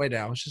the. Wait,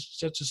 I was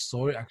just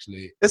saw it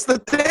actually. It's the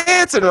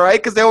dancing, right?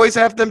 Because they always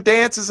have them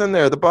dances in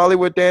there. The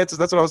Bollywood dances.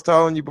 That's what I was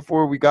telling you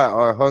before we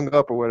got hung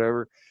up or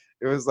whatever.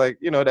 It was like,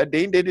 you know, that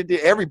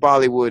every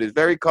Bollywood is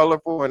very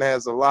colorful and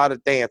has a lot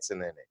of dancing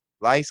in it.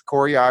 Nice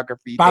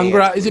choreography.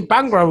 Bhangra. Dance. Is it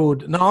Bhangra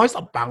Wood? No, it's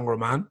not Bhangra,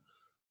 man.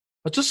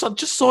 I just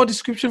saw a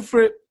description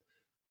for it.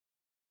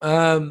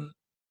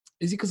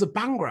 Is it because of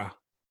Bhangra?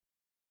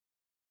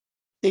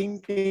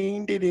 Ding,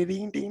 ding, ding,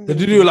 ding, ding. They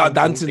do a lot of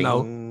dancing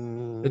now.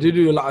 They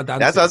do a lot of dancing.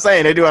 That's what I'm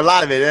saying. They do a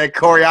lot of it. That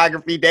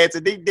choreography,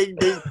 dancing, ding, ding,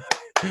 ding.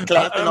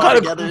 Clapping all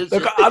together.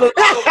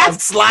 I'm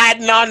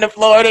sliding on the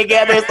floor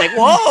together. It's like,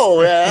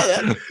 whoa,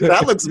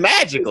 that looks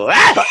magical.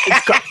 The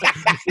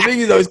thing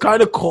is, though, it's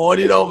kind of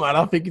corny, though, man.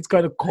 I think it's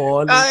kind of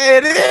corny.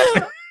 It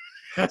is.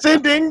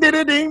 Ding, ding, ding,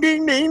 ding,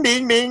 ding, ding,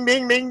 ding, ding,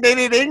 ding, ding,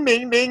 ding, ding,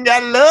 ding, ding.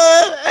 Got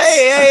love.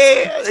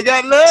 Hey, they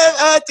got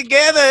love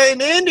together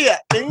in India.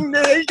 Ding,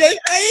 ding, ding.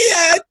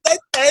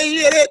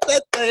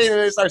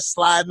 They start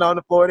sliding on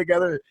the floor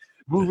together,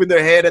 moving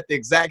their head at the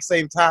exact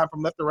same time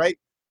from left to right.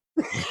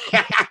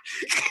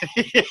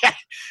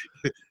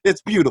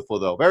 It's beautiful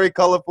though, very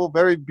colorful,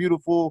 very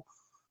beautiful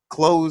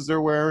clothes they're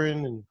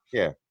wearing, and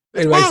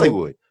anyway,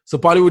 Bollywood. So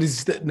Bollywood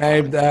is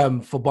named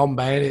for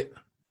Bombay, isn't it?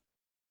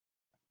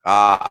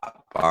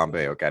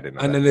 Bombay. Okay, I didn't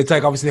know. And then they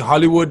take obviously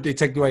Hollywood. They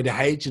take away the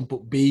H and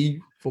put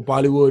B for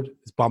Bollywood.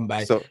 It's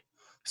Bombay.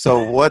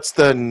 So what's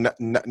the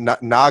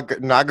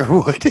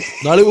Nagarwood?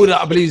 Nollywood,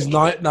 I believe, is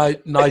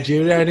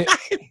Nigeria, isn't it?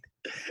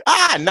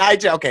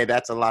 Nigeria. Okay,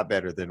 that's a lot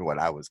better than what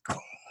I was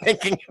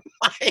thinking in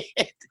my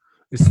head.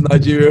 It's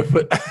Nigeria,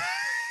 but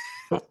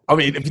I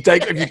mean, if you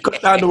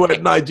cut down the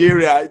word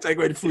Nigeria, you take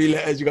away the 3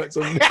 letters, you got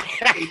something.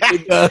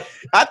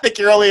 I think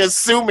you're only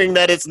assuming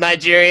that it's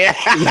Nigeria.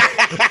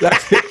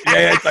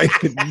 It's like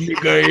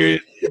Nigerian.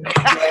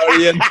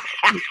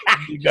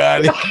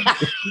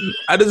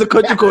 And there's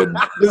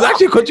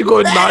actually a country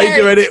called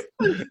Niger in it.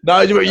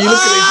 Niger, you look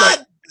at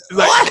it, it's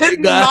like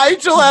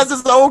Nigel has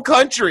his own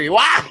country.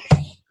 Wow.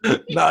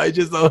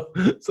 Niger, so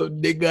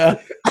nigga.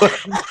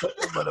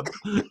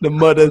 The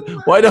mother.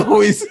 Why they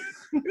always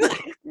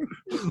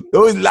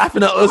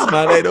laughing at us,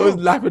 man? They're always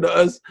laughing at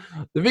us.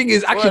 The thing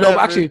is,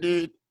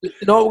 actually, you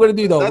know what we're gonna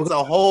do though?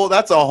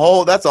 That's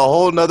a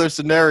whole nother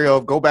scenario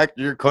of go back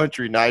to your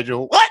country,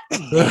 Nigel. What?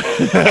 You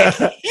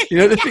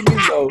know, the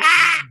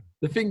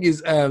thing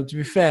is, to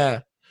be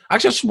fair,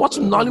 actually I should watch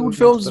some Nollywood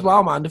films as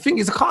well, man. The thing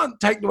is, I can't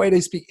take the way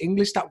they speak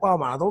English that well,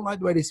 man. I don't like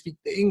the way they speak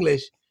the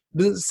English. It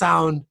doesn't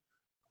sound,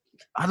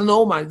 I don't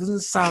know, man. It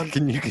doesn't sound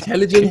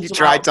intelligent. Can you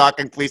try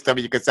talking? Please tell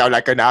me you can sound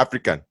like an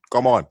African.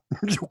 Come on,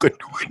 you can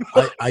do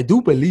it. I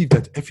do believe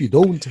that if you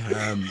don't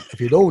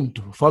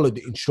follow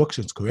the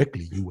instructions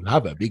correctly, you will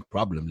have a big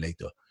problem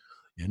later.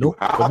 You know,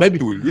 but maybe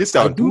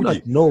I do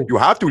not know. You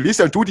have to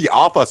listen to the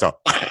officer.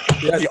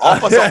 The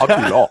officer of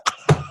the law.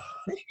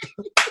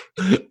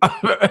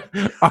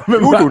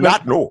 You do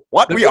not know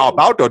what we are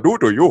about to do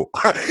to you.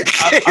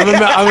 I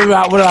remember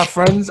one of our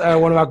friends,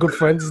 one of our good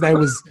friends.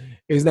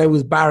 His name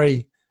was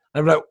Barry.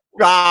 I'm like,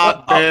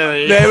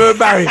 Barry.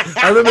 Barry.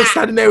 I remember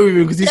standing there with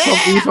him because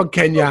he's from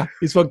Kenya.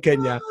 He's from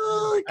Kenya.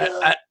 Oh,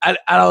 and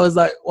I was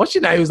like, what's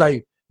your name? He was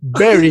like,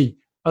 Barry.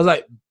 I was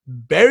like,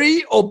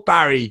 Barry or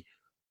Barry?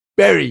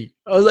 Barry.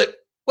 I was like,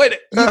 wait,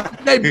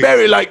 name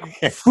Barry like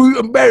fruit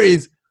and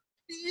berries.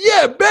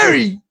 Yeah,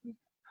 Barry.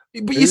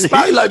 But you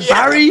spell it like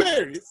Barry.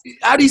 Berries.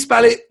 How do you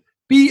spell it?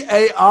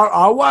 Barry.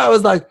 I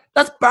was like,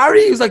 that's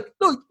Barry. He was like,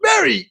 no, it's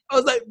Barry. I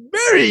was like,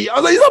 Barry. I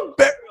was like, he's not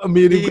Barry. I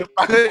mean, he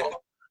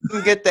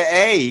couldn't get the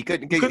A. He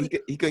couldn't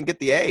get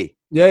the A.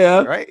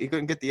 Yeah. Right? He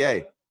couldn't get the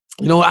A.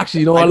 You know,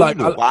 actually, you know, I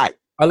do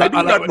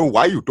not know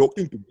why you're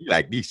talking to me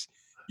like this.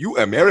 You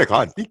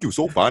American think you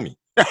so funny.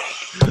 But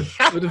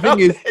the thing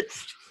is,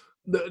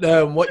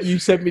 what you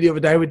sent me the other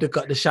day with the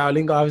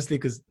Shaolin guy, obviously,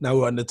 because now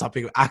we're on the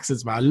topic of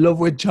accents, man. I love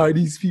when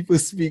Chinese people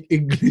speak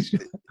English.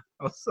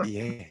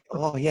 Yeah.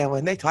 Oh, yeah.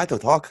 When they try to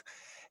talk,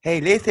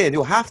 hey, listen,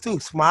 you have to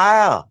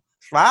smile.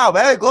 Smile,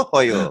 very good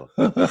for you.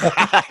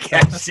 I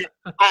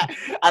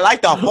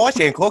like the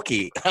fortune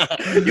cookie.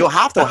 You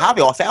have to have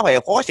yourself a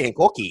fortune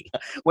cookie.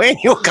 When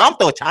you come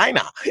to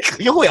China,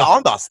 you will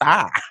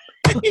understand.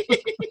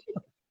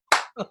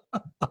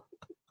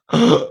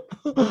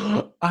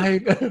 I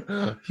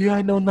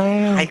know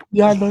now.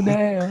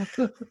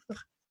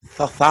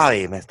 So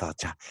sorry, Mr.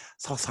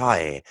 So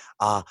sorry.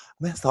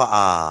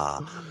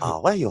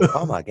 Mr. Where you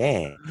from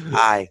again?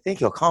 I think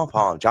you come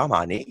from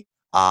Germany.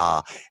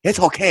 It's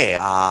okay.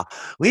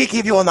 We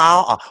give you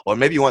now, or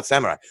maybe you want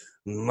samurai.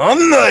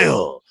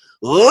 Nandayo!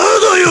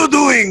 What are you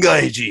doing,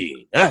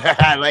 Gaijin?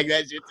 I like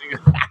that shit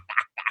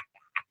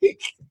too.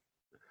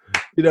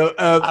 You know,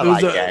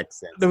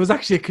 there was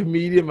actually a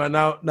comedian, man.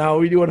 Now I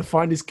really want to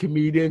find this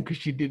comedian because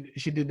she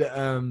did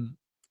a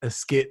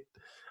skit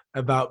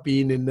about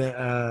being in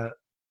the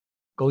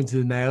going to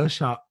the nail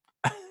shop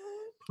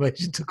where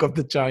she took up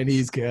the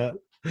Chinese girl.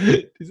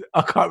 I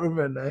can't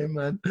remember her name,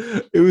 man.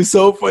 It was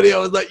so funny. I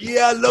was like,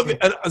 yeah, I love it.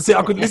 And see,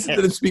 I could listen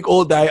to them speak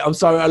all day. I'm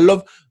sorry, I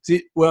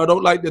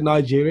don't like the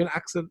Nigerian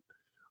accent.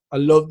 I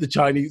love the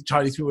Chinese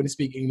people when they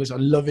speak English. I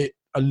love it.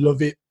 I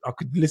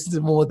could listen to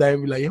them all day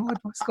and be like, yo,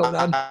 what's going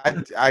on?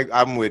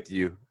 I'm with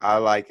you. I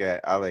like it.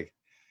 I like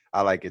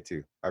it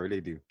too. I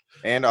really do.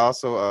 And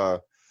also,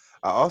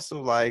 I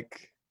also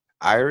like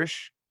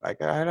Irish.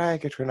 Like I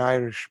like it when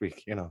Irish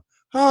speak. You know.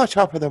 Oh,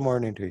 top of the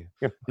morning to you.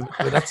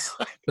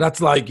 That's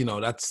like, you know,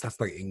 that's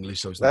like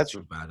English, so it's not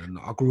too bad. And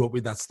I grew up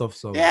with that stuff,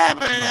 so yeah.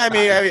 But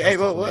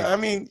I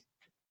mean,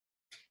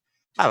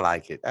 I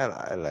like it.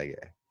 I like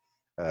it.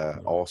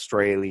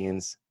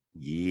 Australians,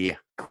 yeah,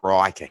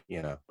 crikey,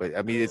 you know. But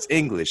I mean, it's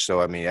English, so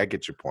I mean, I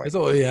get your point. It's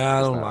all,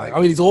 I don't like. I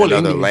mean, it's all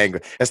English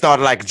language. It's not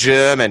like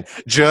German.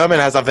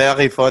 German has a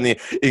very funny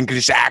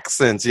English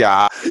accent.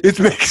 Yeah, it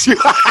makes you.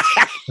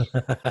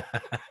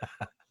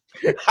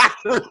 I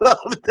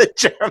love the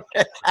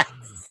German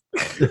accent.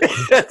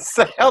 It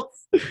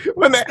sounds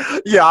when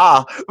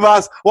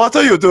what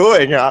are you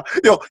doing? Yeah,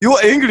 you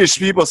English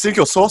people think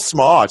you're so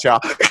smart. Yeah.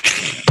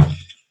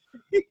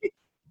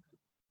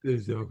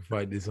 Let's see if I can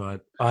find this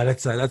one. Oh,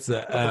 that's a.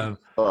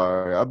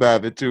 Sorry, I'm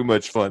having too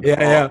much fun.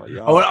 Yeah.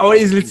 I want to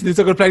listen to this.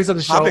 I'm gonna play this on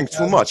the show. Having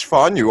too much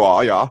fun, you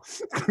are, yeah.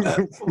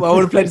 Well, I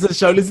want to play this on the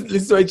show. Listen to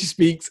the way she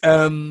speaks.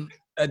 Her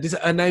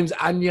name's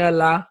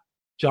Angela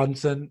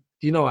Johnson.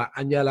 Do you know her,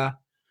 Angela?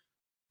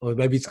 Or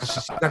maybe it's because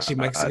she's actually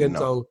Mexican,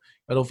 so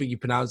I don't think you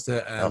pronounced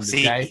her. I'm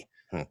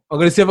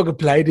gonna see if I can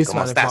play this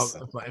one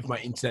if my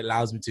internet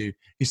allows me to.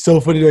 It's so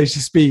funny the way she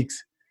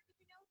speaks.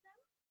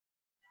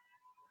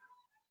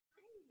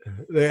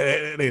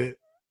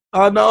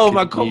 Oh no,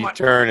 man! Come on,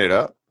 turn it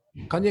up.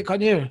 Can you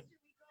hear?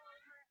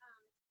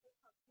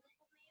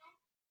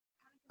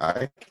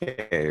 I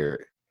can't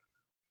hear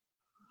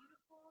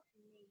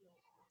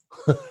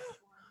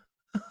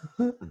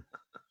it.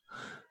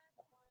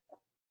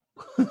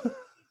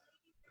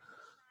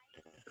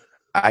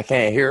 I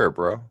can't hear it,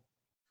 bro.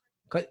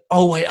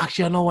 Oh wait,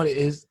 actually, I know what it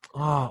is.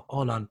 Oh,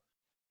 hold on.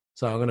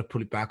 So I'm gonna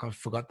pull it back. I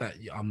forgot that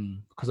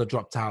because I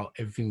dropped out.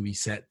 Everything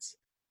resets.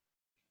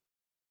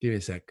 Give me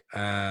a sec.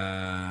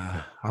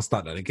 I'll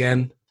start that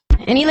again.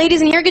 Any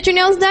ladies in here get your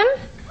nails done?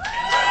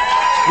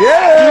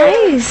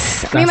 Yeah.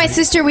 Nice. Me and my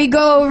sister, we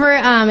go over.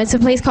 It's a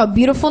place called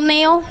Beautiful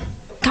Nail.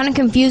 Kind of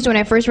confused when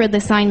I first read the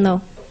sign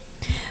though.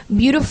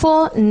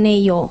 Beautiful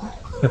Nail.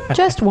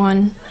 Just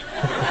one.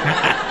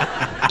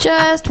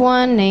 Just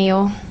one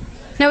nail.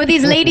 Now with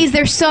these ladies,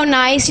 they're so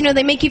nice. You know,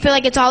 they make you feel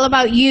like it's all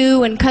about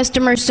you and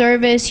customer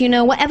service. You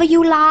know, whatever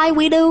you like,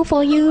 we do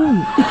for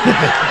you.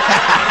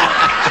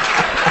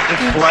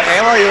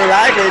 Whatever you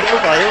like, we do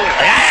for you.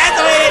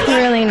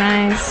 Really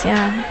nice,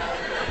 yeah.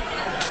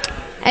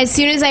 As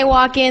soon as I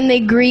walk in,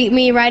 they greet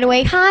me right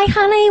away. Hi,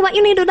 honey, what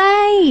you need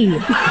today?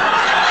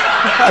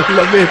 I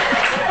love it.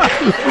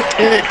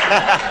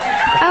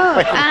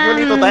 Oh,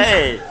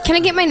 can I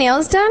get my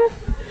nails done?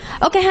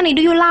 Okay, honey,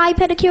 do you lie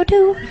pedicure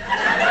too?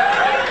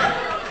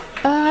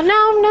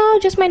 No,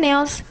 just my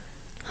nails.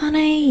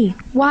 Honey,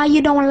 why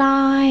you don't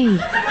lie?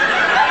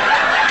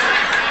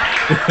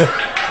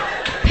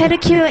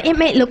 Pedicure, it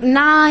may look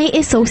nice,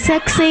 it's so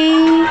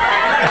sexy.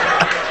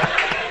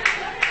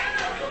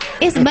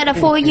 It's better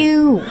for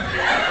you.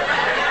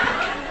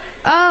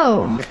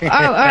 Oh, all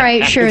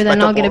right, sure,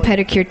 then I'll get a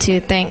pedicure too,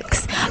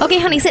 thanks. Okay,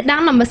 honey, sit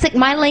down, I'm gonna stick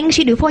my Ling,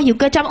 she do for you,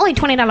 good job, only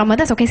 $20 a month,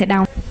 that's okay, sit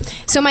down.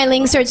 So my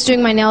Ling starts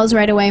doing my nails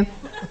right away.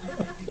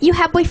 You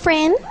have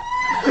boyfriend?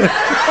 No,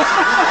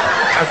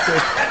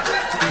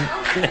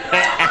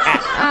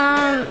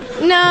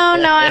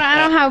 I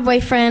don't have a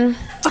boyfriend.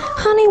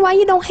 Honey, why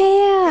you don't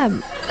have?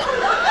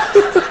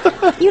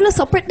 You look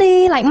so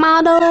pretty, like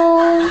model,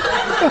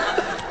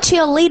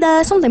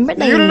 cheerleader, something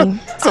pretty. You look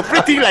so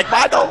pretty, like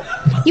model.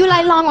 You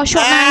like long or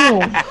short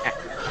nail?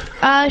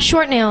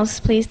 Short nails,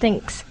 please,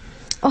 thanks.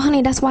 Oh,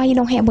 honey, that's why you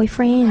don't have a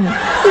boyfriend.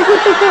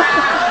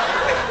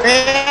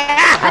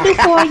 I do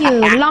for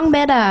you. Long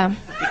better.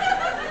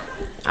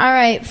 All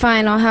right,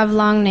 fine. I'll have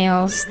long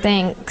nails.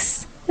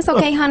 Thanks. It's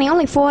okay, honey.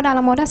 Only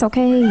 $4 more. That's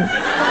okay.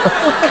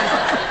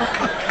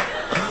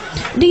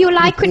 Do you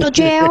like crystal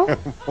gel?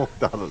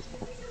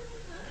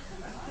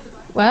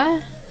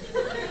 What?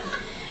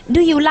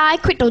 Do you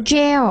like crystal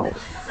gel?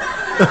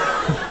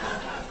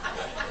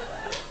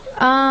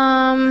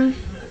 I'm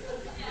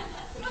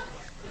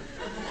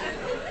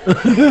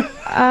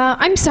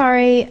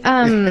sorry.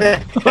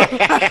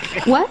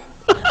 What?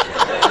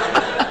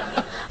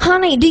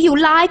 Honey, do you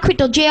like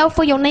crystal gel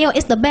for your nail?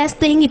 It's the best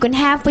thing you can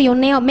have for your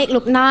nail. Make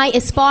look nice.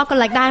 It sparkle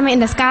like diamond in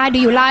the sky. Do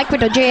you like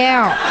crystal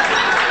gel?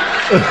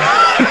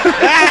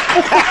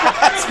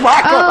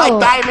 Sparkle like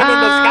diamond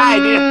in the sky,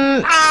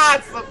 dude.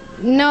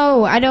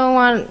 No, I don't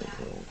want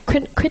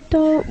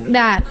crystal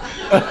that.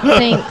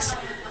 Thanks.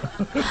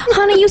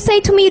 Honey, you say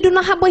to me you do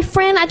not have a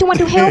boyfriend. I do want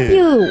to help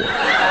you.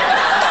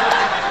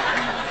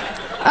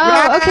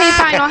 Oh, okay,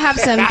 fine. I'll have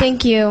some.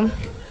 Thank you.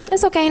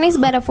 It's okay, and it's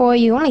better for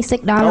you. Only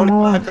 $6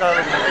 more.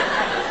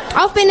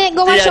 Off in it.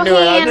 Go wash your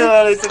hands.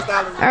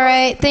 All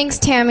right. Thanks,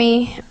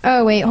 Tammy.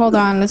 Oh, wait. Hold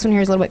on. This one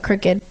here is a little bit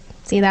crooked.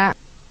 See that?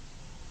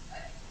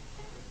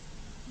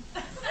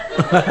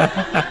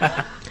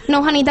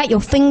 No, honey, that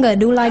your finger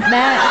do like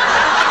that.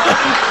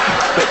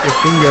 Your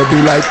finger do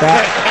like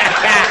that.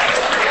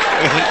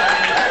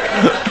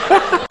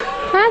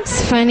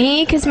 That's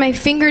funny, because my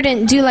finger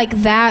didn't do like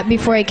that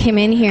before I came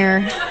in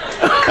here.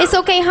 It's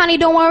okay, honey.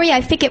 Don't worry.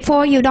 I fix it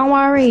for you. Don't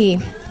worry.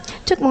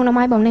 Trước mùa năm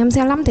mai bồng nem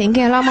xe lắm tiền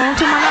kia lo mong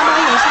chứ mà nó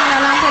bây giờ xong là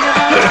làm thế được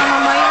đâu mà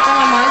mới cho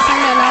là mới xong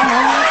để làm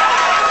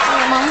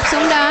mong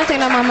xuống đó thì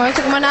là mà mới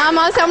chụp mà nó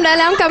mới xong để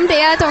làm cầm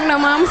tiền trong là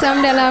mong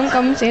xong để làm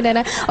cầm chỉ để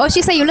oh,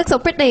 she said you look so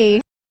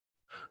pretty.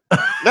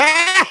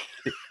 That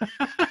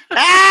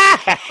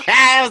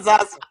was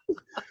awesome.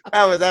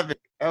 That was epic.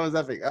 That was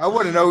epic. I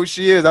want to know who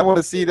she is. I want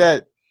to see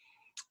that.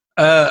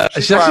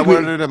 She's probably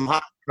one of them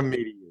hot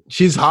comedians.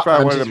 She's hot.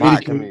 Probably one of them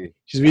hot comedians.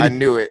 She's really, I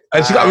knew it.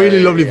 And she got a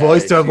really lovely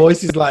voice. Her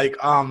voice is like,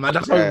 oh man,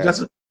 that's why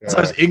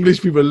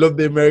English people love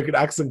the American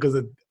accent because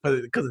of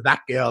that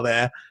girl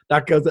there.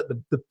 That girl's got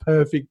the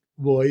perfect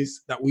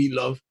voice that we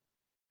love.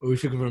 When we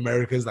think of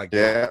Americans, like,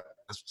 yeah,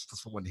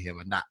 that's what we want to hear,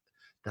 man.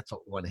 That's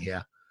what we want to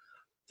hear.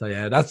 So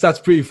yeah, that's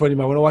pretty funny,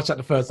 man. When I watched that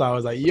the first time, I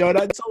was like, yo,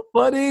 that's so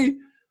funny.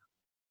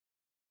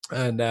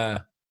 And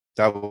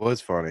that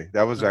was funny.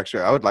 That was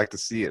actually, I would like to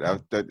see it.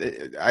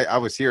 I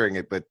was hearing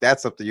it, but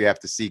that's something you have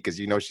to see because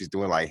you know she's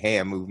doing like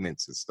hand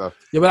movements and stuff.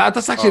 Yeah, but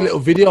that's actually a little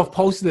video. I've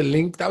posted a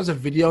link. That was a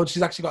video.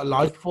 She's actually got a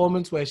live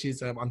performance where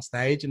she's on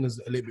stage and there's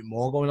a little bit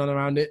more going on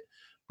around it.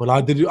 But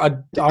I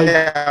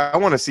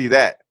want to see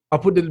that. I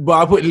put a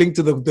link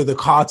to the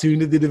cartoon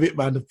they did of it,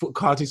 man. The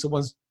cartoon,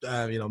 someone's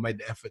made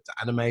the effort to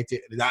animate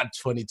it. That's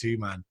funny too,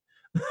 man.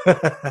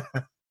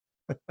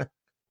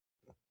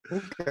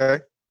 Okay.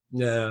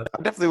 Yeah.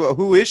 Definitely.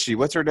 Who is she?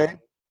 What's her name?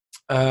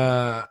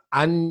 Anya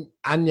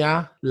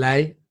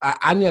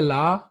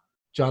La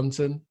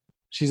Johnson.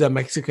 She's a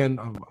Mexican.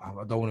 I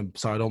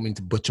don't mean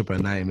to butcher her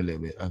name a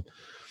little bit.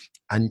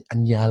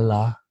 Anya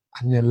La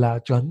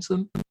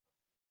Johnson.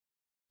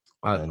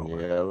 I don't know.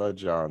 Aniela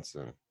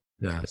Johnson.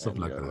 Yeah,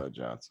 something like that. Aniela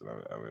Johnson.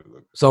 I would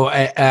look. So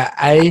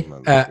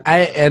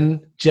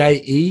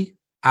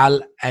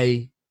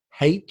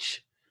ANJELAH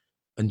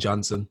and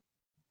Johnson.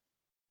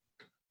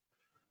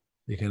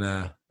 You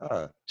can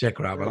check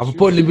her out. But I'll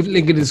put a link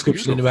in the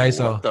description anyway.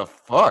 So what the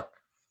fuck?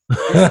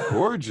 She's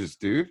gorgeous,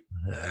 dude.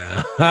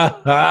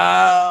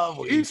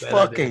 She's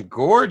fucking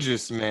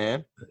gorgeous,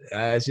 man.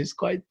 She's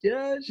quite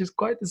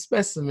the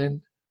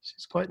specimen.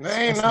 She's quite. There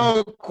ain't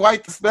no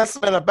quite the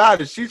specimen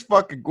about it. She's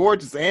fucking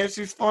gorgeous and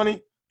she's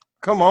funny.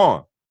 Come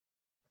on.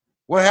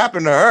 What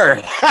happened to her?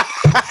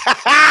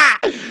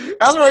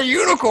 That's her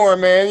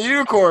unicorn, man.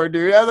 Unicorn,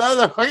 dude. That's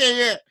a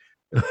fucking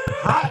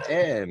hot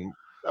and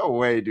no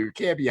way, dude.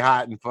 Can't be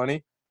hot and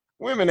funny.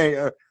 Women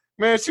ain't.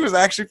 Man, she was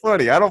actually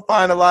funny. I don't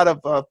find a lot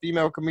of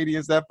female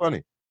comedians that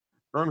funny.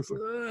 Honestly.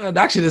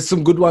 Actually, there's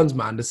some good ones,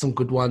 man. There's some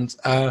good ones.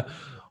 I'll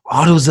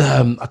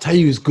tell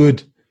you, it's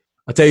good.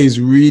 I'll tell you, it's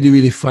really,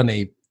 really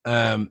funny.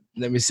 Let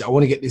me see. I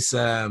want to get this.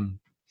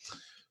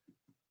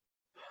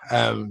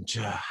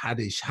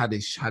 Hadish.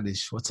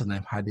 What's her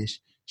name? Hadish.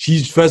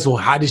 First of all,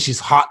 Hadish is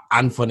hot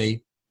and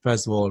funny.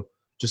 First of all,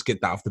 just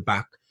get that off the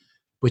back.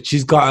 But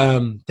she's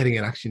got then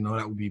again, actually, no,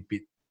 that would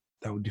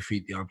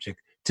defeat the object.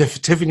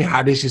 Tiffany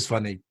Haddish is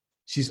funny.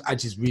 She's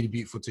really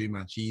beautiful too,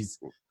 man. She's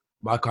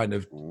my kind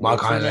of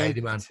lady,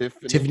 man.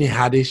 Tiffany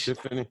Haddish.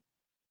 Tiffany.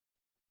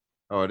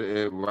 Oh,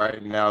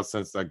 right now,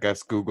 since I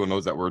guess Google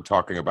knows that we're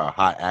talking about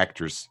hot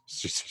actors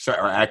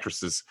or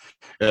actresses,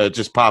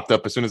 just popped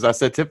up as soon as I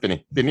said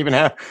Tiffany. Didn't even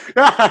have.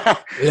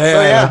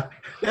 Yeah.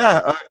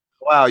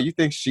 Wow, you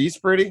think she's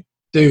pretty?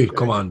 Dude,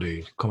 come on,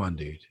 dude. What are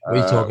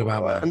you talking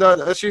about, man?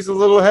 No, she's a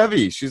little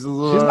heavy. She's a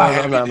little. She's not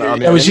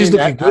heavy. She's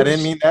looking good. I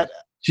didn't mean that.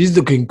 She's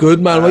looking good,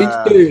 man.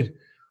 Dude,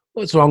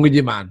 what's wrong with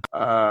you, man?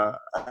 No,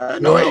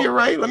 you're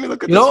right. Let me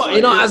look at this.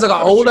 As I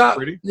got older,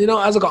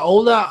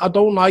 I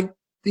don't like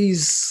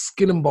these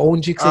skin and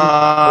bone chicks.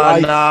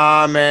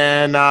 Nah,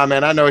 man.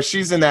 I know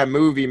she's in that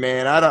movie,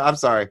 man. I'm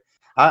sorry.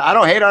 I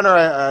don't hate on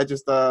her. I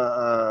just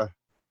Girls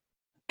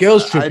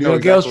Trip. You know,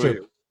 Girls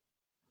Trip.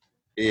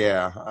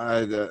 Yeah.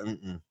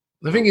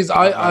 The thing is,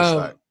 like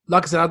I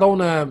said, I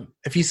don't.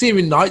 If you see her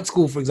in Night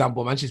School, for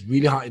example, man, she's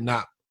really hot in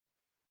that.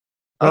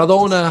 But I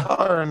don't want to.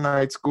 Her in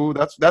Night School.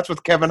 That's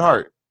with Kevin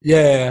Hart.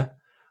 Yeah,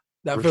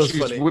 that feels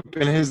she's funny.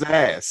 Whipping his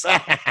ass.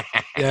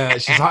 Yeah,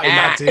 she's hot in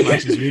that too. Man.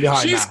 She's really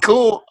hot. She's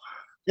cool.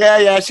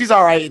 Yeah, she's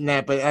all right in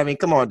that. But I mean,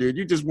 come on, dude.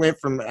 You just went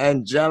from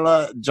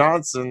Angela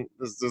Johnson.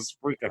 This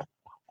freaking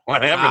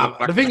whatever.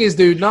 The thing is,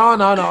 dude. No.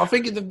 I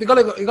think you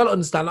gotta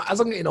understand. Like, as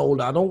I'm getting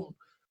older, I don't.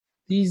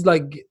 He's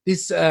like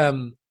this.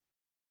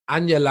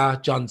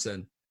 Angela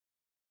Johnson.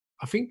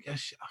 I think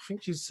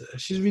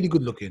she's really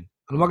good looking. And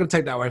I'm not gonna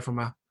take that away from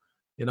her.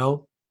 You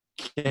know,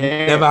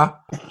 never.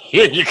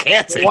 Yeah, you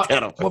can't take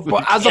that.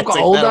 But as I've got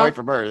older,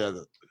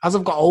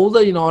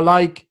 you know,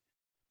 I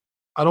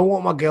don't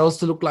want my girls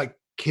to look like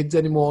kids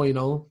anymore. You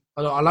know,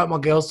 I like my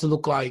girls to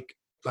look like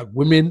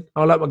women.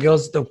 I like my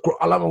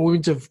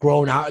women to have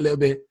grown out a little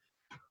bit.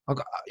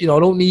 You know, I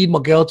don't need my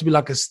girl to be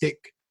like a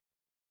stick.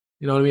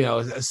 You know what I mean?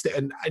 A stick.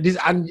 And this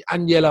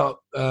Angela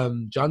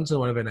Johnson,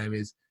 whatever her name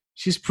is,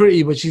 she's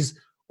pretty, but she's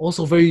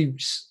also very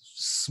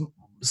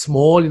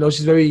small. You know,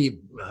 she's very.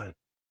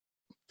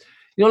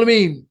 You know what I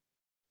mean?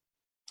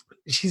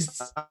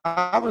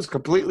 I was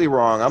completely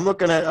wrong. I'm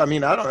looking at. I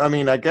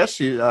guess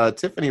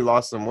Tiffany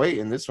lost some weight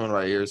in this one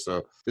right here.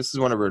 So this is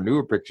one of her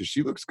newer pictures.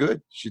 She looks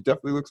good. She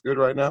definitely looks good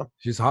right now.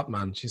 She's hot,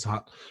 man. She's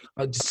hot.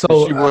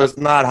 She was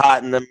not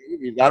hot in the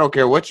movies. I don't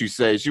care what you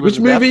say. She was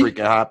that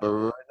freaking hot. But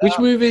right which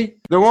movie?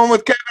 The one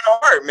with Kevin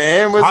Hart,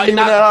 man. Wasn't even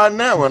that hot in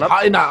that one.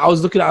 I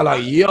was looking at her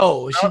like,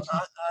 yo,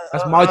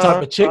 that's my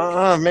type of chick.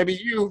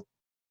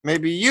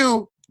 Maybe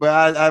you.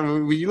 But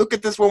when you look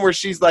at this one where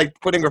she's like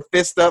putting her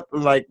fist up,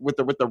 like with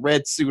the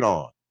red suit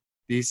on.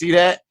 Do you see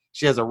that?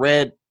 She has a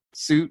red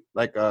suit,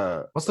 like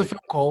What's the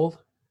film called?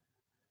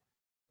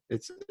 I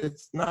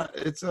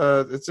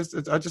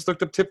just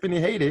looked up Tiffany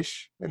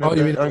Haddish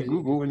on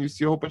Google, and you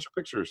see a whole bunch of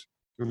pictures.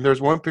 And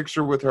there's one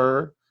picture with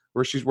her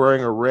where she's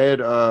wearing a red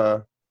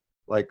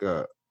like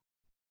a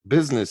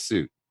business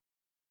suit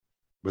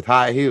with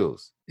high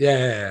heels.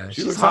 Yeah,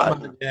 she looks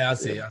hot. Yeah, I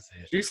see it.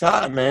 She's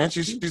hot, man.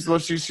 She's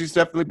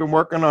definitely been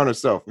working on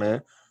herself,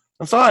 man.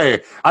 I'm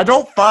sorry. I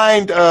don't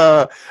find.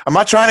 I'm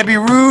not trying to be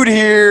rude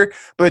here,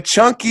 but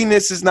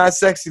chunkiness is not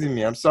sexy to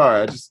me. I'm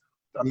sorry.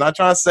 I'm not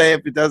trying to say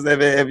if it does.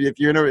 If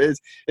you're in a,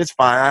 it's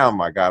fine. Oh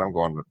my God, I'm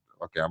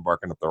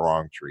barking up the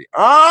wrong tree.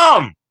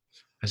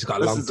 She's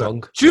got a long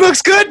tongue. She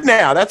looks good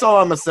now. That's all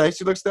I'm gonna say.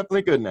 She looks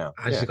definitely good now.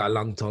 And she's got a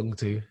long tongue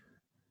too.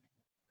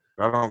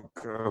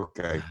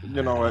 Okay.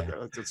 You know what?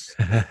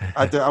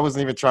 I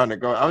wasn't even trying to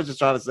go. I was just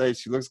trying to say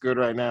she looks good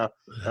right now.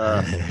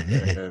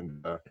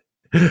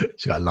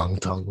 She got a long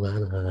tongue,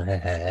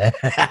 man.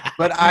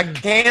 But I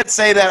can't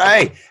say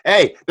that.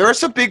 Hey, there are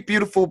some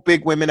beautiful,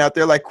 big women out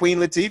there like Queen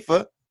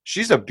Latifah.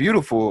 She's a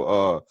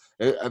beautiful.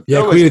 Queen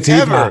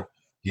Latifah.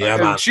 Yeah,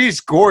 man. She's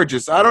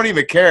gorgeous. I don't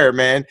even care,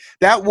 man.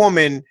 That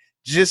woman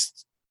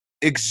just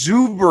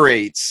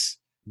exuberates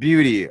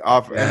beauty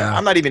off. Yeah.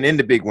 I'm not even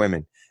into big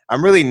women.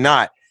 I'm really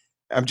not.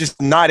 I'm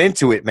just not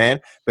into it,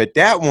 man. But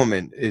that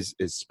woman is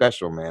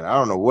special, man. I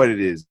don't know what it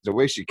is. The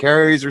way she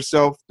carries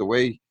herself, the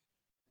way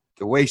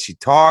she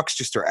talks,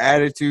 just her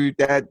attitude.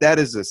 That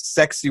is a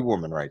sexy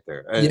woman right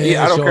there. I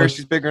don't care if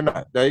she's big or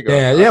not. There you go.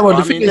 Yeah.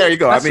 Well, there you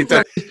go.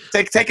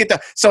 Take it.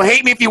 So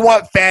hate me if you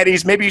want,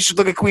 fatties. Maybe you should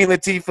look at Queen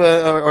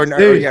Latifah or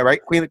yeah,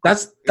 right. Queen.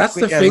 That's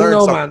the thing,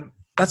 though, man.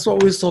 That's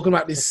what we was talking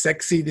about. This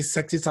sexy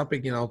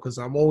topic, you know, because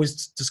I'm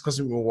always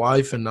discussing with my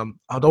wife, and I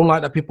don't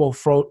like that people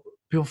throw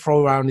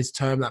around this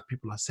term that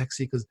people are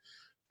sexy, because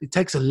it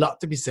takes a lot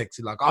to be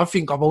sexy. Like, I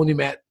think I've only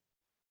met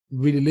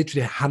really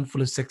literally a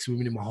handful of sexy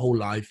women in my whole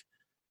life,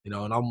 you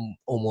know, and I'm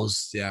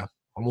almost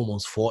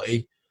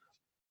 40.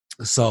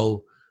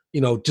 So,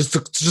 you know, just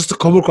to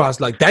come across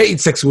like dating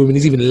sexy women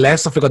is even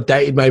less. I think I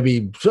dated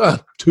maybe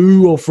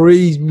 2 or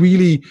 3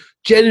 really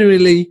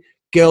genuinely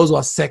girls who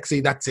are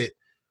sexy. That's it.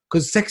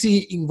 Because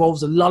sexy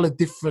involves a lot of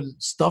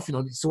different stuff, you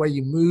know. It's the way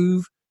you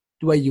move,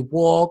 the way you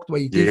walk, the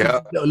way you do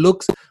little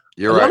looks.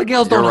 You're right.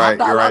 You're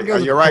right.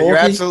 You're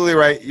absolutely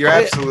right. You're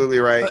absolutely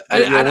right.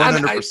 You're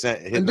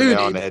 100% hitting the nail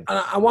on the head.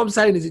 And what I'm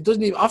saying is, it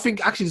doesn't even. I think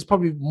actually there's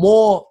probably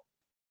more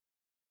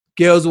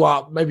girls who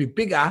are maybe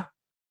bigger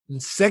and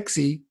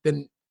sexy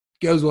than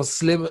girls who are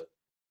slim.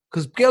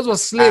 Because girls who are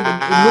slim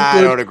and look good.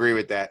 I don't agree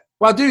with that.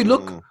 Well, dude,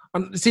 look.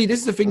 And see,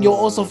 this is the thing. You're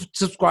also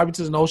subscribing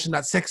to the notion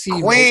that sexy.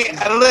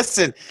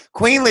 Listen,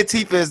 Queen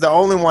Latifah is the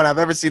only one I've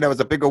ever seen that was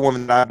a bigger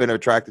woman that I've been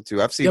attracted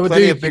to. I've seen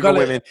plenty of bigger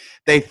women.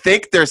 They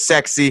think they're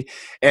sexy,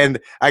 and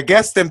I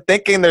guess them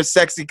thinking they're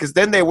sexy because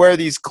then they wear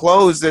these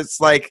clothes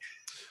that's like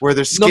where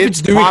their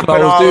skin's popping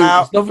all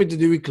out. It's nothing to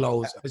do with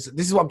clothes. This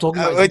is what I'm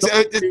talking about.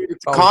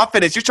 It's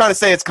confidence. You're trying to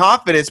say it's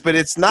confidence, but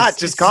it's not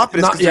just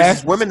confidence because there's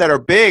these women that are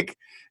big.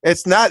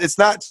 It's not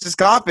just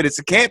confidence.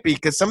 It can't be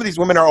because some of these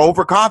women are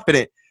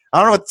overconfident. I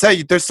don't know what to tell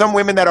you. There's some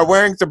women that are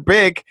wearing some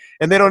big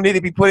and they don't need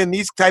to be putting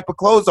these type of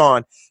clothes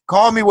on.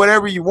 Call me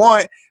whatever you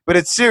want, but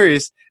it's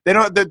serious. They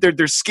don't.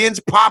 Their skin's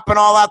popping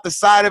all out the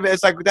side of it.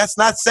 It's like that's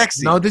not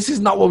sexy. No, this is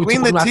not what we're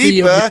Queen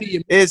talking about.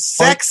 Latifah is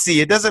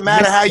sexy. It doesn't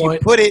matter how you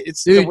put it.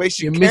 It's the way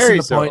she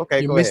carries her.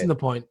 Okay, you're missing the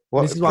point.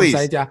 Well, this is what I'm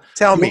saying. Yeah,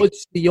 tell me.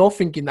 You're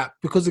thinking that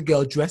because a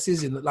girl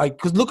dresses in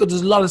because look,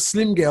 there's a lot of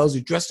slim girls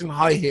who dress in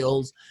high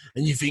heels,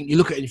 and you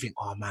look at it and you think,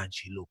 oh man,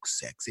 she looks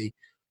sexy.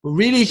 But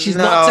really, she's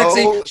not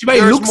sexy. She may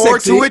look sexy. There's more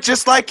to it,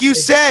 just like you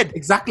said.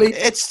 Exactly.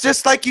 It's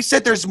just like you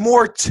said. There's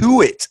more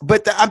to it.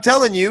 But I'm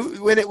telling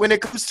you, when it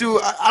comes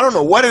to, I don't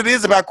know what it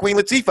is about Queen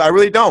Latifah. I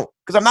really don't,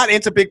 because I'm not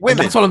into big women.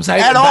 And that's what I'm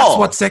saying. At all. That's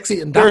what's sexy.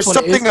 And that's there's what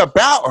something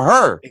about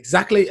her.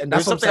 Exactly, and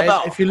that's there's what I'm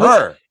saying. If you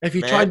look, if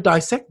you try and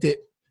dissect it,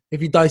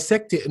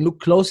 and look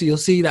closer, you'll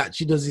see that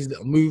she does these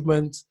little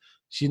movements.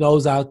 She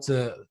knows how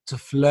to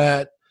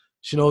flirt.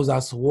 She knows how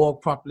to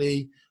walk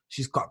properly.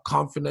 She's got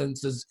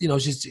confidence. She's even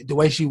the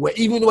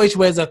way she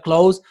wears her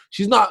clothes.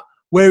 She's not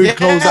wearing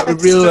clothes that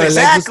reveal her legs.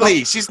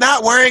 Exactly. She's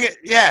not wearing it.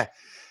 Yeah.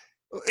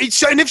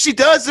 And if she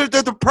does,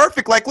 they're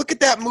perfect. Like, look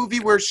at that movie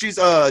where she's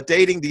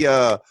dating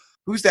the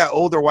who's that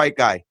older white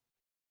guy,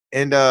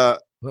 and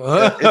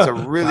it's a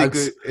really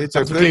good. It's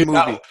a good movie.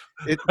 No.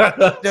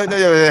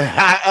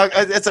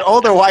 It's an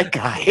older white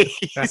guy.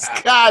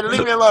 God,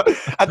 leave me alone.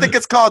 I think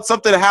it's called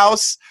something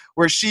House,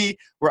 where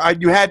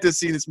you had to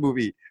see this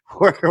movie.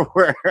 Where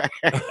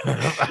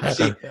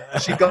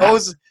she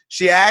goes,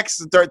 she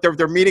acts.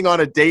 They're meeting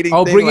on a dating.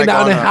 Oh, thing, bringing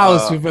down the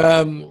house with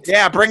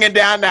Yeah, bringing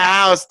down the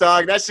house,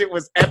 dog. That shit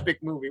was epic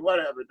movie.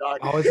 Whatever, dog.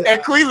 Oh,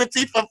 and Queen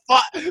Latifah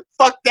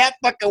fucked that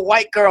fucking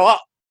white girl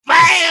up.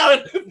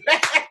 Bam!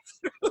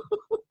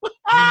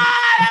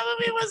 That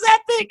movie was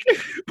epic.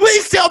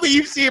 Please tell me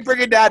you see it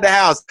bringing down the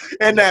house,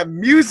 and that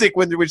music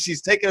when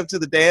she's taking him to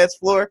the dance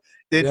floor.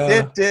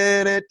 Yeah.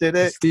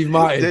 Steve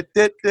Martin.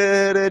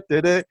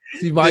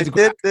 Steve Martin.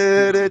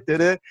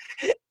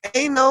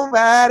 Ain't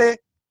nobody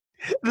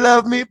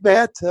love me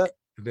better.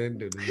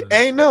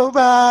 Ain't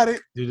nobody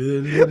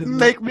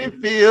make me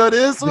feel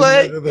this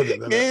way.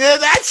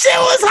 That shit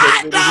was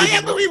hot, dog.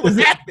 That movie was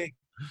epic.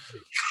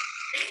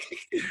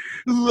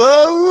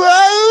 Whoa.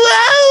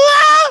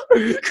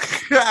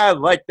 I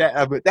like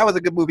that. That was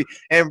a good movie,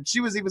 and she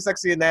was even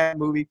sexy in that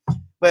movie.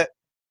 But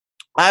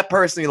I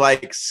personally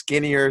like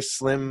skinnier,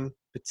 slim,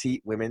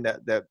 petite women.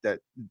 That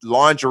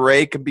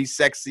lingerie can be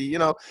sexy,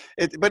 but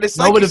it's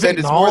like you said,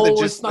 it's more than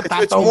just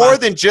it's more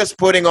than just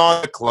putting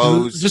on the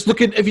clothes. Just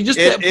looking, if you just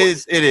it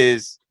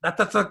is.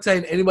 That's not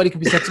saying anybody can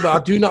be sexy, but I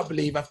do not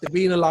believe, after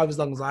being alive as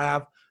long as I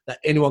have, that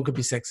anyone could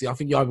be sexy. I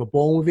think you're either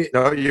born with it.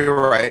 No, you're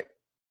right.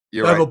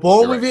 You're either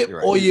born with it,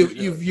 or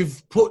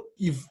you've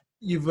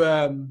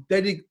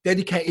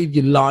dedicated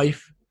your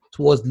life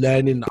towards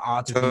learning the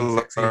art of being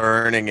sexy.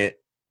 Learning it.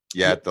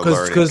 Yeah, the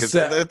learning. Because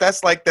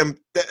that's like them.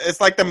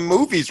 It's like the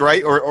movies,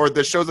 right? Or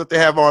the shows that they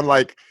have on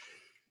like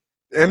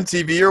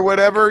MTV or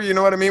whatever. You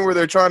know what I mean? Where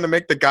they're trying to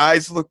make the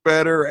guys look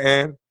better,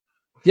 and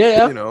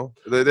they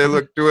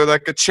look do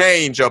like a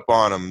change up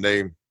on them.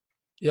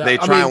 They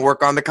try and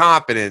work on the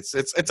confidence.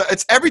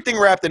 It's everything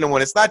wrapped into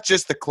one. It's not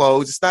just the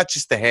clothes. It's not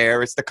just the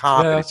hair. It's the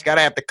confidence. You got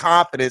to have the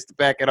confidence to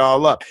back it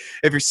all up.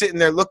 If you're sitting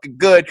there looking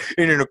good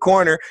and in a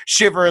corner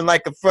shivering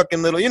like a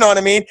fucking little, you know what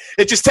I mean?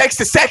 It just takes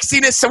the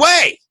sexiness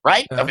away,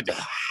 right? Yeah.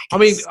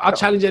 I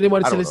challenge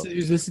anybody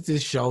who's listening to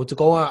this show to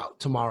go out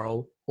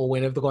tomorrow or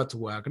whenever they go out to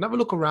work and have a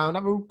look around,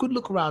 have a good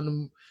look around.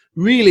 And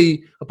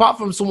really, apart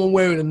from someone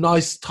wearing a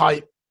nice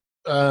tight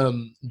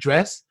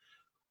dress,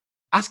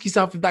 ask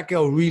yourself if that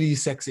girl really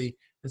is sexy.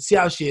 And see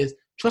how she is.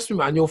 Trust me,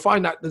 man. You'll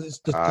find that the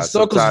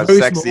circle's very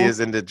sexy small. Is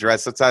in the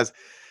dress. Sometimes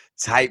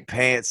tight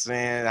pants,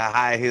 man. The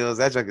high heels.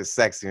 That junk is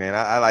sexy, man.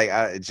 I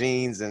like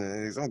jeans,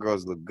 and some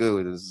girls look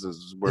good.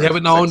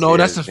 But no,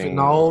 that's the thing.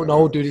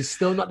 No, dude. It's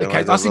still not the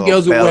case. I see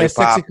girls who wear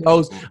sexy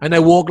clothes and they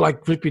walk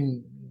like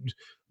flipping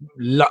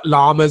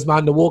llamas,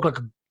 man. They walk like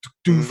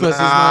doofuses.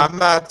 I'm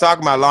not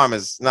talking about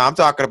llamas. No, I'm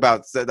talking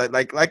about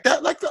like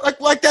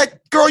that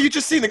girl you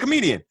just seen, the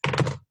comedian.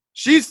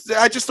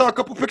 I just saw a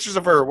couple pictures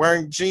of her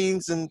wearing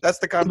jeans, and that's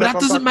the kind of that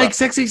doesn't make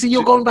sexy. So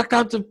you're going back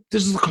down to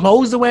there's the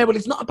clothes to wear, but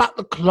it's not about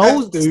the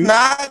clothes, dude. It's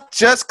not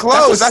just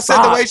clothes. I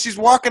said the way she's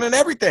walking and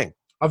everything.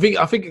 I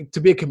think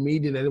to be a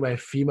comedian anyway, a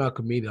female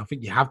comedian, I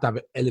think you have to have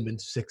an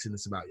element of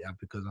sexiness about you,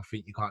 because I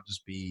think you can't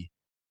just be.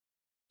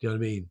 Do you know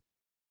what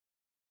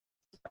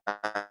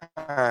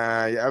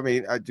I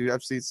mean?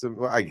 I've seen some.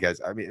 Well, I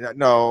guess.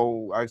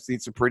 No, I've seen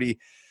some pretty.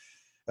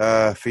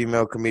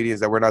 Female comedians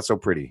that were not so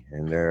pretty,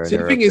 and they're. See,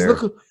 the thing is,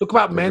 look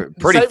about men.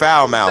 Pretty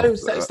foul mouth.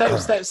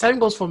 Same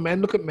goes for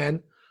men. Look at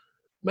men.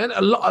 Men,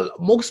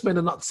 most men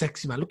are not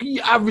sexy, man. Look at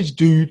your average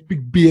dude,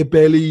 big beer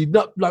belly,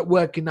 not like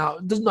working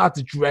out, doesn't know how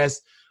to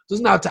dress,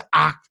 doesn't know how to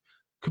act,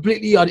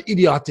 completely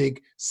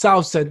idiotic,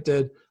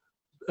 self-centered,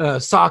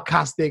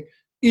 sarcastic,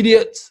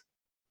 idiot.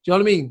 Do you know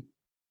what I mean?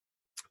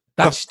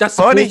 That's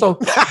funny. Also,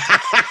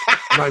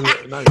 no,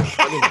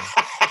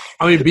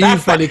 I mean, being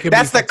funny can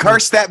that's be the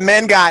curse that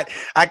men got.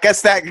 I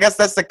guess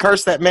that's the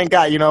curse that men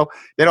got. You know,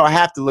 they don't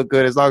have to look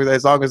good as long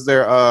as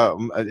they're.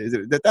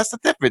 That's the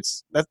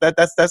difference. That's the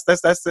that's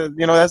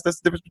the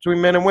difference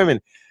between men and women.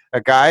 A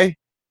guy,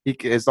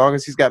 as long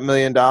as he's got $1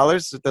 million,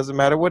 it doesn't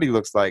matter what he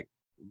looks like.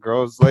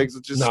 Girls' legs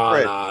will just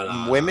spread.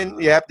 Women,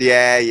 yeah.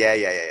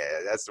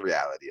 That's the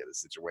reality of the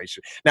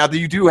situation. Now,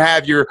 you do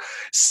have your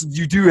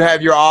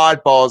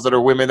oddballs that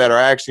are women that are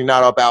actually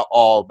not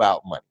all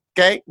about money.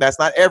 Okay, that's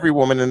not every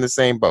woman in the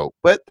same boat,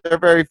 but they're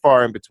very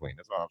far in between.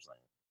 That's what I'm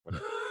saying.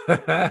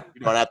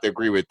 You don't have to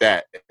agree with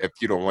that if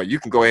you don't want. You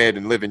can go ahead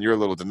and live in your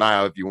little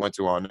denial if you want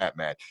to on that,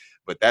 man.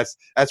 But that's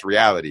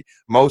reality.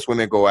 Most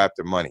women go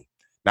after money.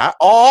 Not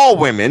all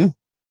women,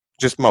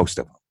 just most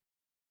of them.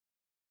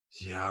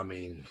 Yeah, I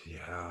mean,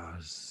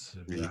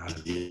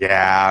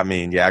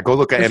 Go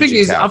look at. The thing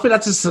is, I think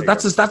that's a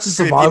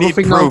survival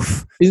thing.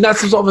 Proof. Isn't that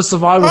some sort of a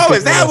survival? Oh, thing,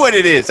 is that what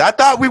it is? I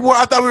thought we were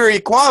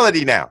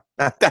equality now.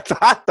 That's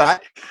what I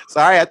thought.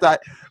 Sorry, I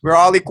thought we're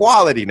all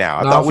equality now.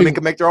 I thought women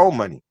can make their own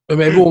money. I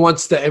mean, everyone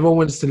wants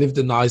to live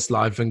the nice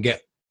life and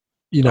get,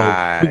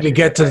 quickly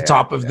get to the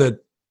top of the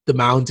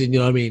mountain. You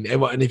know what I mean?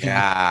 And if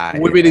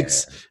women,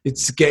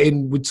 it's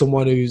getting with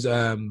someone who's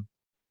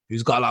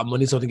got a lot of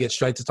money, so they get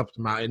straight to the top of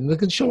the mountain. And they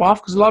can show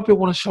off because a lot of people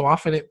want to show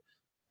off in it.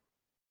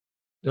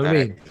 You know what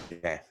I mean?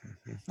 Yeah.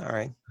 All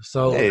right.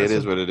 So hey, it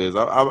is what it is.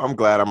 I'm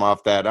glad I'm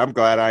off that. I'm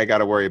glad I ain't got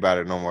to worry about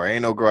it no more.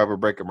 Ain't no girl ever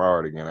breaking my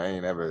heart again. I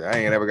ain't ever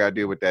got to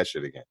deal with that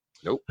shit again.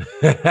 Nope.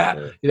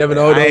 You never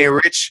know. I ain't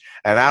rich,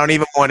 and I don't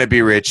even want to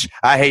be rich.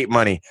 I hate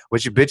money.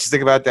 What you bitches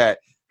think about that?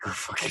 Go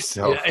fuck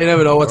yourself. You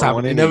never know what's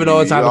happening. You never know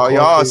what's happening.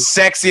 Y'all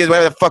sexy as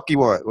whatever the fuck you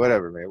want.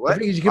 Whatever, man.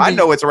 What? I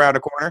know it's around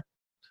the corner.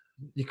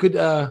 You could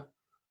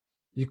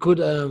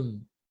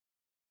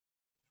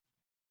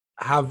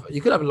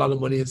have a lot of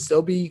money and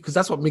still be, because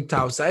that's what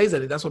MGTOW says,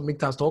 and that's what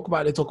MGTOWs talk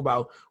about. They talk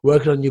about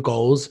working on your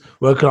goals,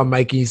 working on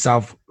making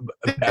yourself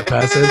a better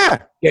person,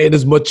 getting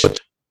as much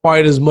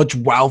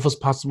wealth as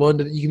possible, and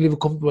that you can live a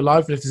comfortable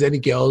life. And if there's any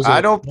girls,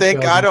 I don't think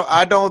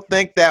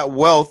that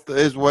wealth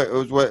is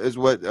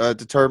what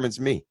determines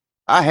me.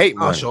 I hate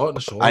money. Sure.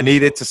 I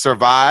need it to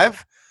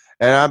survive,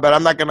 but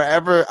I'm not gonna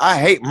ever. I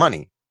hate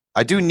money.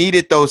 I do need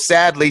it, though,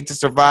 sadly, to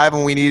survive,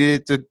 and we need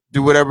it to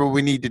do whatever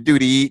we need to do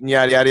to eat and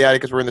yada, yada, yada,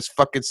 because we're in this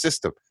fucking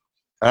system.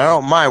 And I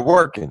don't mind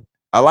working.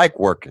 I like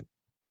working.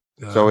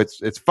 So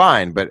it's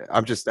fine, but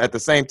I'm just, at the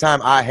same time,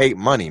 I hate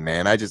money,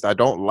 man. I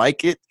don't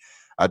like it.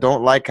 I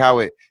don't like how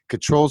it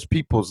controls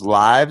people's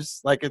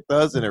lives like it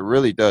does, and it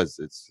really does.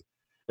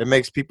 It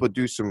makes people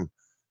do some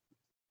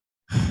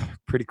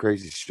pretty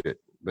crazy shit.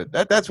 But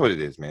that's what it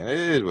is, man. It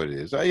is what it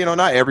is.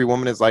 Not every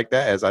woman is like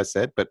that, as I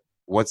said, but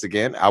once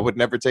again, I would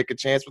never take a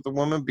chance with a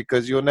woman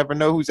because you'll never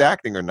know who's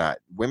acting or not.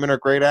 Women are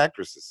great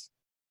actresses.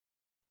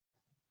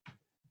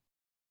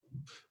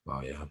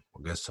 Oh yeah,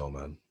 I guess so,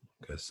 man.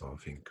 I guess so. I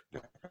think.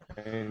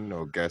 Ain't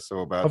no guess so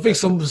about. I think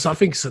so.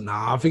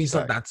 Nah, I think it's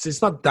not that.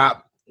 It's not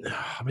that.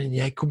 I mean,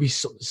 yeah, it could be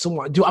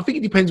somewhat. I think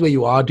it depends where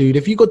you are, dude.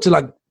 If you go to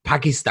like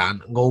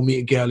Pakistan and go meet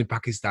a girl in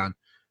Pakistan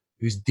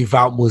who's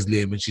devout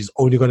Muslim and she's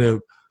only gonna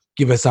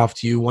give herself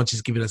to you once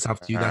she's given herself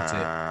to you, that's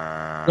it.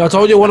 No, I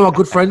told you one of my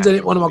good friends,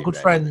 innit? One of my good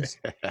friends.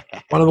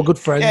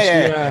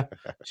 Yeah.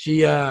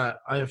 She I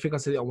think I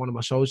said it on one of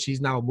my shows.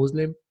 She's now a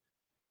Muslim,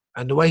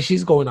 and the way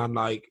she's going on,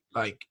 like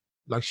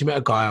she met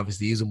a guy.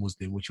 Obviously, he's a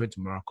Muslim, which went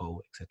to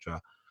Morocco, etc.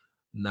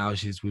 Now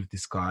she's with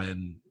this guy,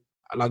 and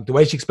like the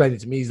way she explained it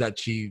to me is that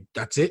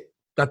that's it.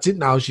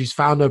 Now she's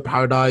found her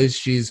paradise.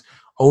 She's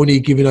only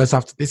giving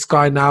herself to this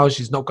guy now.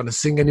 She's not gonna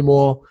sing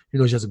anymore. She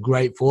has a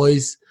great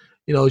voice.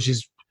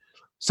 She's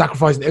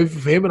sacrificing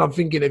everything for him. And I'm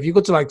thinking, if you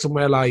go to like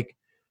somewhere like,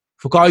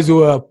 for guys who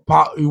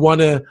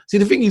want to see,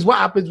 the thing is, what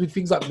happens with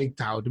things like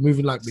MGTOW, the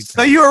moving like MGTOW.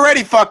 So you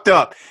already fucked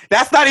up.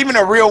 That's not even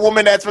a real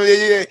woman. That's from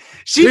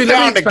she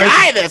found a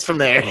guy that's from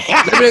there.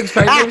 Let me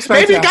explain.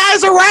 Maybe the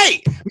guys are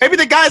right. Maybe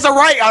the guys are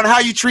right on how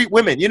you treat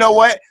women. You know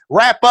what?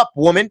 Wrap up,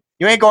 woman.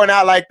 You ain't going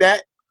out like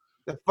that.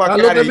 The fuck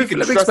out of you. You can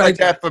dress like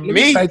that for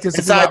me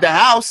inside the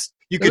house.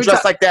 You can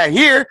dress like that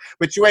here,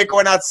 but you ain't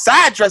going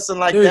outside dressing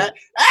like that.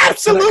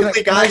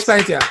 Absolutely, guys.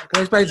 Can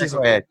I explain to you?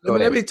 Go ahead.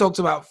 Let me talk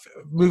about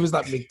movies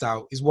like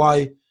MGTOW is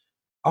why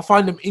I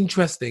find them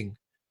interesting,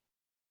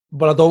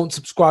 but I don't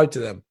subscribe to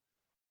them.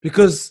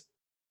 Because,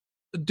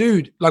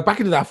 dude, like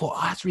back in the day, I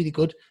thought, that's really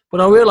good. But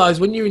I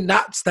realized when you're in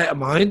that state of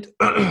mind,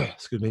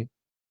 excuse me,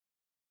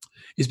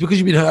 it's because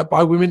you've been hurt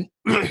by women.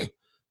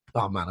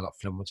 Oh, man, I got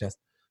phlegm on my chest.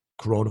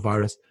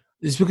 Coronavirus.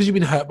 It's because you've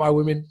been hurt by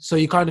women. So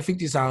you kind of think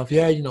to yourself,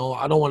 I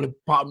don't want to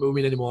part with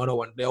women anymore.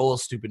 They're all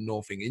stupid and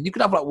all thing. And you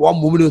could have like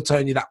one woman who'll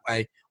turn you that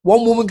way.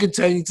 One woman can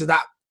turn you to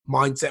that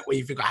mindset where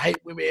you think, I hate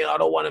women. I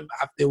don't want to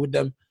have to deal with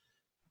them.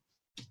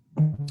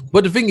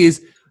 But the thing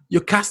is,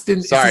 you're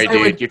casting. Sorry,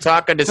 dude. You're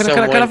talking to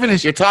someone. Can I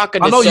finish? You're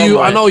talking to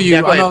someone. I know you.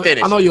 Yeah,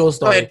 I know your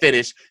story. Go ahead,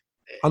 finish.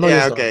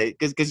 Yeah, okay.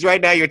 Because right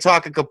now you're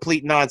talking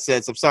complete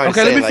nonsense. I'm sorry.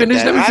 Okay, let me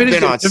finish. I've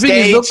been on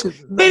stage.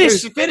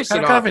 Finish.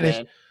 Can I finish?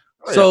 Man.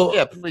 So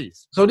yeah,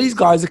 please. So these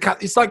guys,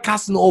 it's like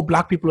casting all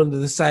black people under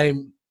the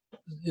same,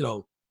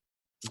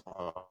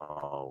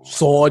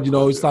 sword. You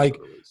know, it's like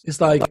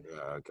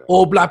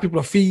all black people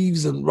are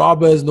thieves and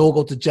robbers and all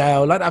go to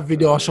jail. Like that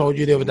video I showed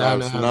you the other day.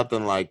 No,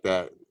 nothing like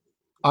that.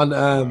 On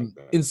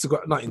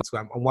Instagram, not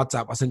Instagram, on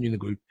WhatsApp. I sent you in the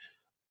group.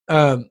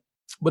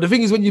 But the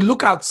thing is, when you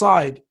look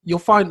outside, you'll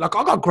find, like,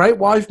 I got a great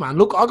wife, man.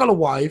 Look, I got a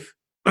wife.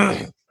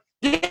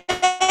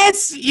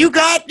 Yes, you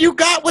got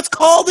what's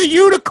called a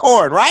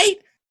unicorn, right?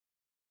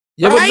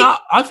 Yeah, right? But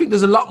not, I think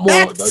there's a lot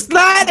more. That's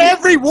not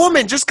every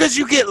woman, just because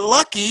you get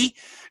lucky.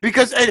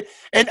 Because,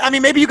 and I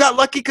mean, maybe you got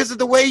lucky because of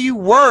the way you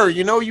were.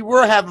 You know, you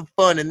were having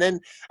fun. And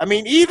then, I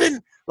mean,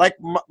 even, like,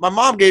 my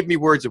mom gave me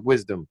words of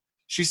wisdom.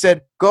 She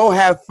said, go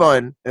have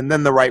fun, and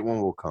then the right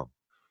one will come.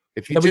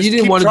 If you just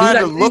keep trying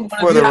to look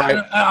for the right...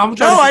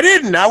 No, I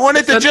didn't. I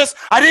wanted to just...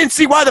 I didn't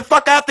see why the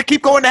fuck I have to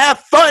keep going to have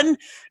fun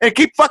and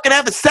keep fucking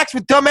having sex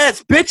with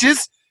dumbass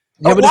bitches.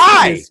 Yeah,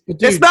 why?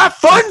 It's not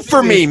fun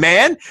for me,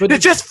 man. To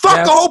just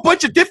fuck a whole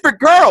bunch of different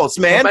girls,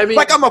 man.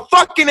 Like I'm a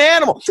fucking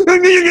animal.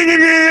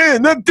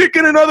 And I'm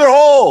digging another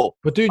hole.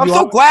 But dude, I'm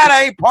so glad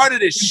I ain't part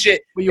of this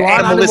shit.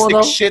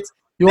 Animalistic shit.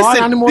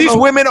 Listen, these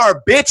women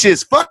are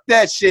bitches. Fuck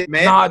that shit,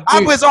 man. I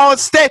was on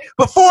stage.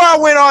 Before I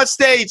went on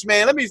stage,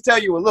 man, let me tell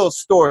you a little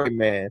story,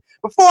 man.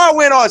 Before I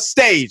went on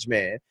stage,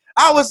 man,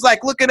 I was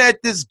like looking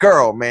at this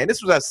girl, man.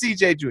 This was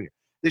CJ Jr.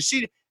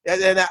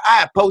 And I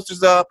had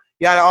posters up,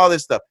 all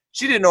this stuff.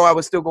 She didn't know I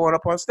was still going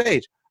up on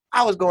stage.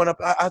 I was going up.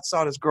 I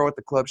saw this girl at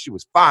the club. She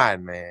was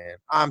fine, man.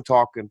 I'm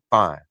talking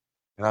fine.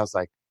 And I was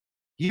like,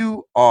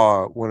 you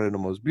are one of the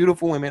most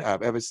beautiful women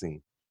I've ever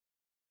seen.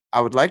 I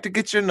would like to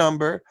get your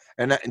number.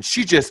 And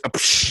she just,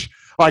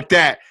 like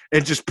that,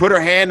 and just put her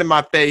hand in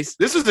my face.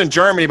 This was in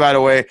Germany, by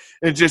the way,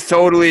 and just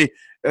totally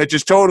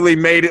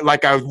made it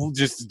like I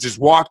just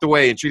walked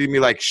away and treated me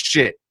like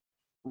shit.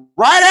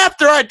 Right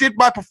after I did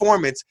my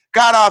performance,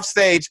 got off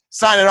stage,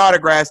 signing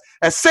autographs,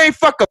 that same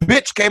fucking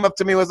bitch came up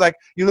to me and was like,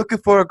 you looking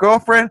for a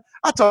girlfriend?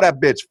 I told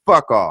that bitch,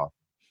 fuck off.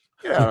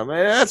 Yeah,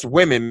 man, that's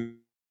women,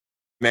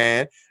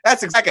 man.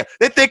 That's exactly.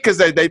 They think because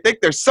they think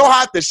they're so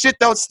hot, the shit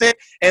don't stick.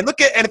 And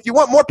if you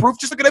want more proof,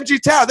 just look at MG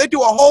Tower. They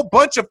do a whole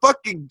bunch of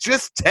fucking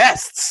just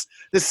tests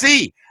to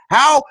see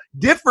how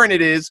different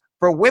it is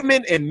for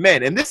women and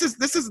men. And this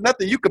is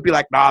nothing you could be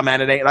like, nah,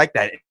 man, it ain't like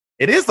that.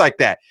 It is like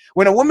that.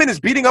 When a woman is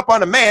beating up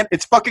on a man,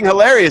 it's fucking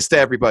hilarious to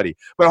everybody.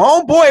 But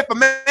homeboy, if a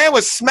man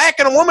was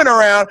smacking a woman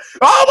around,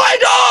 oh my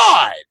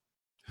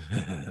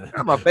God!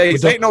 On my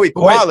face. Ain't no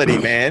equality,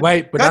 man.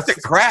 Wait, but that's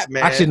the crap,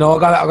 man. Actually, no, I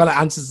got an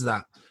answer to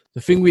that. The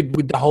thing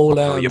with the whole...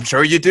 I'm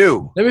sure you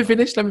do. Let me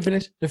finish.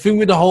 The thing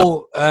with the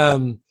whole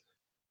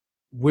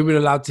women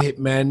allowed to hit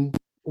men,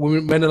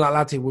 men are not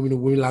allowed to hit women,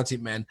 women allowed to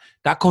hit men.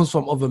 That comes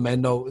from other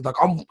men, though. Like,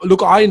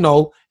 I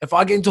know if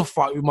I get into a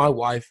fight with my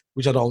wife,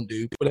 which I don't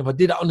do, but if I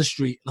did that on the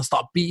street and I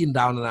start beating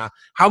down on her,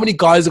 how many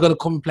guys are going to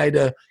come and play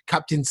the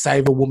Captain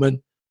Save a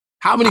Woman?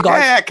 How many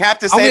guys? Yeah,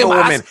 Captain Save a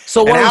Woman.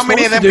 So and how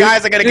many of them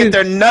guys are going to get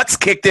their nuts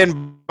kicked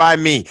in by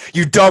me?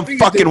 You dumb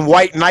fucking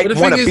white knight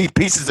wannabe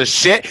pieces of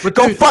shit.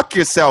 Go fuck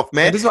yourself,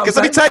 man. Because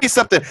let me tell you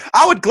something.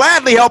 I would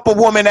gladly help a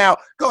woman out.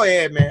 Go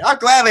ahead, man. I'd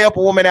gladly help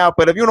a woman out.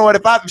 But if you know what,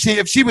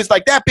 if she was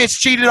like, that bitch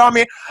cheated on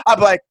me, I'd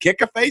be like, kick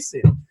her face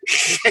in.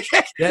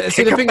 Yeah,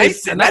 see, the thing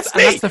is, that's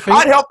me.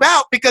 I'd help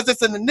out because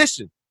it's an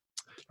initiative.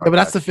 Yeah, but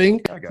that's the thing.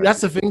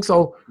 That's the thing.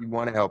 So you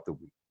want to help the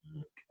weak.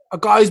 A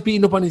guy's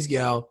beating up on his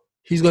girl.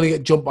 He's going to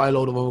get jumped by a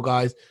load of other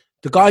guys.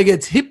 The guy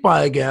gets hit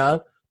by a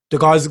girl.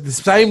 The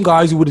same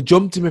guys who would have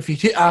jumped him if he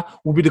hit her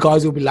will be the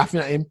guys who will be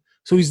laughing at him.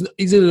 So he's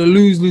in a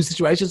lose-lose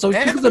situation. So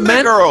and the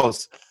men,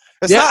 girls.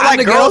 It's not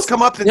like girls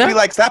come up and be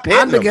like, stop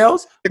hitting and the them.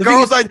 Girls. The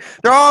girls, like,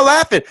 they're all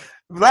laughing.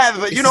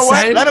 But you know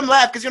what? Let them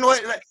laugh because you know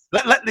what?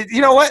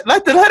 You know what?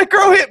 Let a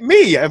girl hit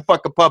me in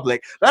fucking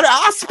public.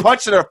 I'll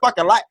punch her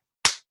fucking life.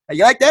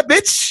 You like that,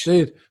 bitch?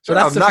 Dude, so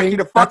that's I'll knock you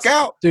the fuck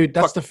out. Dude,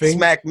 that's the thing.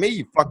 Smack me,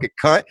 you fucking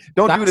cunt.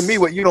 Don't do to me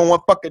what you don't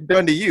want fucking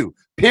done to you.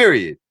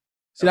 Period.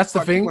 See, that's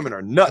the thing. Women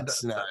are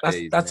nuts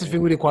nowadays. That's the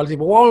thing with equality.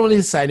 But what I want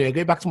to say anyway,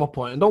 get back to my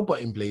point, and don't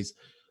butt in, please,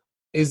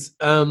 is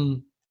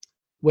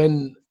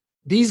when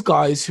these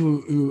guys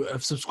who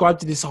have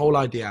subscribed to this whole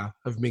idea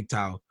of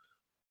MGTOW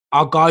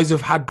are guys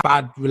who've had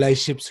bad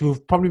relationships,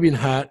 who've probably been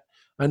hurt.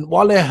 And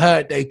while they're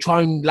hurt, they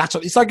try and latch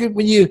on. It's like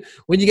when you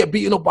get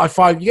beaten up by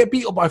five, you get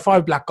beat up by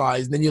 5 black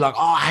guys, and then you're like, oh,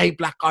 I hate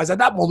black guys. At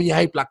that moment, you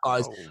hate black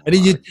guys.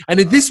 And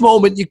at this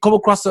moment, you come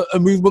across a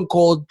movement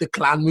called the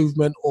Klan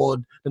movement or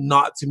the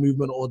Nazi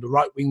movement or the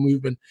right-wing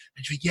movement.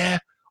 And you think, yeah,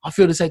 I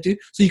feel the same too.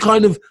 So you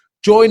kind of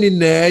join in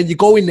there, you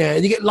go in there,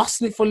 and you get lost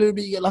in it for a little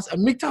bit, you get lost.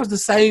 And MGTOW is the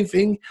same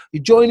thing. You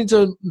join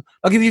into,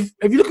 like if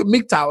you look at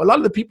MGTOW, a lot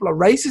of the people are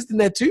racist in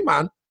there too,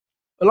 man.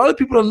 A lot of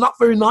people are not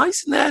very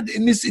nice in there,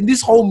 in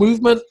this whole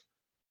movement.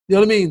 You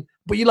know what I mean?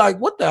 But you're like,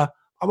 what the?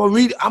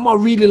 Am I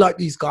really like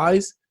these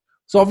guys?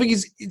 So I think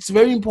it's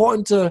very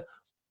important to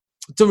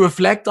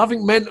reflect. I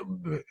think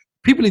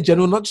people in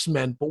general, not just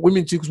men, but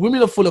women too, because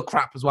women are full of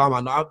crap as well,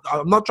 man.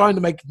 I'm not trying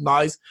to make it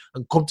nice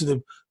and come to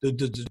the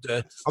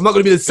I'm not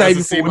going to be the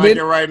savior for women.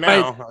 Like right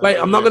now. Wait,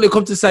 I'm not going to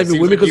come to save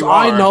women because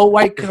I know.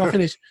 Wait, can I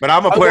finish? But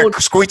I'm going to put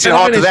a screeching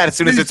halt to that as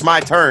soon as it's my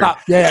turn.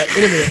 Stop. Yeah,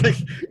 in a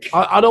minute.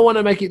 I don't want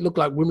to make it look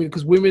like women,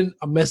 because women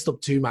are messed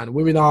up too, man.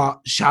 Women are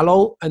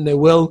shallow, and they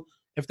will,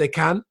 if they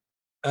can,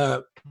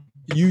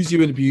 use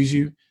you and abuse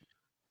you.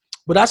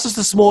 But that's just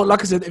a small,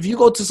 like I said, if you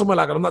go to somewhere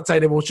like, I'm not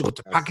saying everyone should go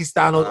to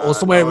Pakistan or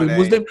somewhere with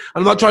Muslim,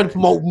 I'm not trying to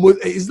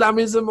promote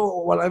Islamism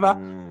or whatever,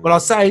 but I'll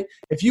say,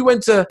 if you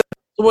went to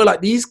somewhere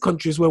like these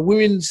countries where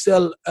women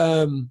still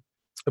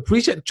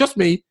appreciate, trust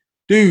me,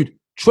 dude,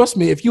 trust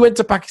me, if you went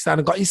to Pakistan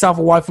and got yourself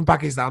a wife from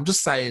Pakistan, I'm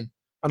just saying,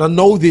 and I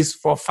know this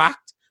for a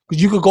fact,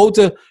 because you could go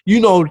to, you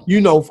know,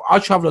 I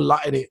travel a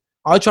lot in it.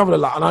 I travel a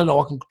lot, and I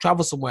know I can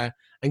travel somewhere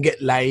and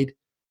get laid.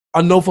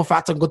 I know for a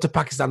fact I can go to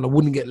Pakistan and I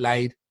wouldn't get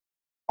laid.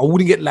 I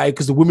wouldn't get laid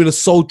because the women are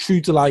so true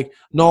to like,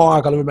 no,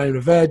 I gotta remain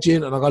a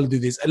virgin and I gotta do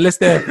this. Unless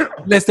they're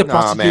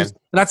prostitutes. Man. And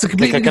that's a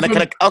completely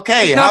different.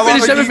 Okay, how long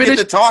do you get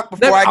to talk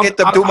before I get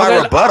to do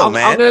my rebuttal,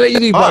 man? I'm gonna let you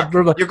do,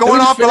 brother. You're going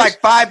off for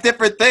like 5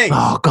 different things.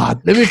 Oh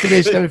God, let me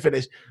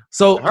finish.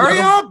 So hurry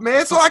up,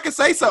 man, so I can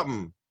say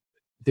something.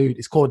 Dude,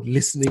 it's called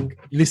listening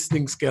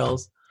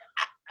skills.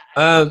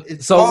 So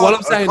what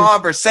I'm saying,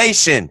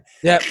 conversation.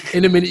 Yeah,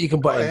 in a minute you can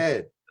butt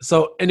in.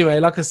 So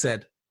anyway, like I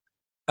said,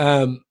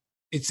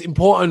 it's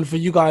important for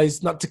you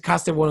guys not to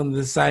cast everyone on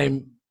the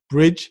same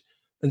bridge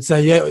and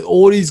say, yeah,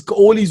 all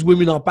these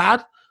women are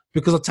bad,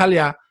 because I'll tell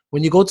you,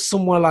 when you go to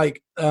somewhere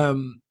like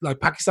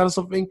Pakistan or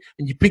something,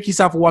 and you pick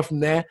yourself a wife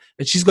from there,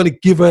 and she's going to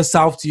give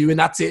herself to you,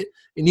 and that's it.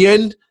 In the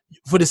end,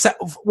 for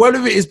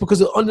whatever it is,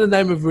 because under the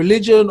name of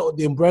religion or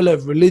the umbrella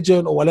of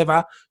religion or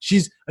whatever,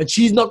 she's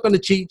not going to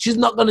cheat. She's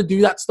not going to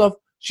do that stuff.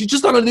 She's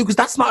just not going to do, because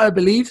that's not her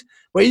belief.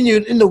 But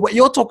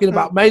you're talking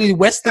about mainly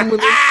Western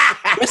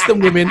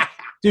women.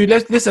 Dude,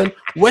 let's listen.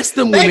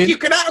 Western women. Thank you.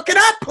 Can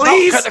I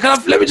please?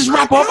 Let me just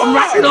wrap up. I'm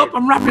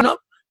wrapping up.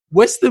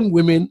 Western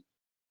women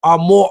are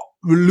more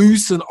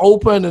loose and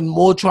open and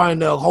more trying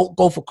to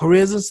go for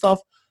careers and stuff.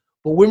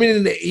 But women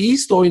in the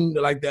East or in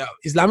like the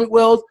Islamic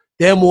world,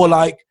 they're more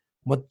like,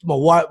 my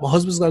wife, my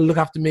husband's gonna look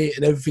after me,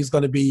 and everything's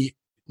gonna be.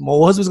 My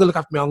husband's gonna look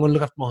after me. I'm gonna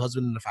look after my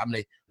husband and the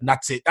family, and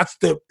that's it. That's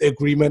the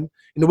agreement.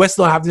 In the West,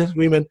 don't have this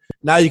agreement.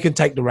 Now you can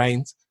take the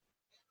reins.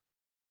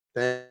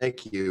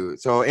 Thank you.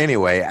 So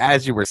anyway,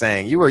 as you were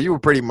saying, you were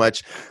pretty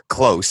much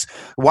close.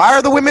 Why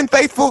are the women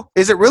faithful?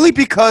 Is it really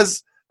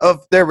because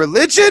of their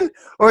religion,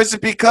 or is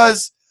it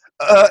because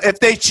if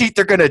they cheat,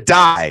 they're gonna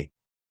die?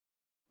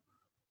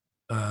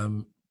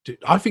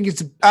 I think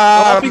it's.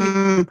 Yeah,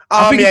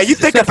 you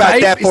think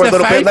about that for a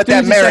little bit. Let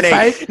that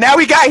marinate. Now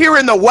we got here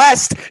in the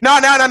West. No.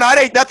 It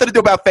ain't nothing to do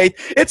about faith.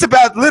 It's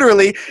about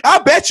literally.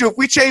 I'll bet you if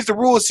we changed the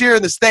rules here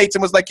in the States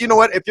and was like, you know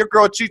what? If your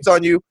girl cheats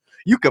on you,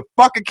 you could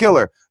fucking kill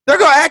her. They're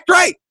gonna act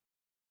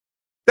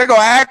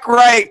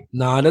right.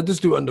 Nah, they'll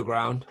just do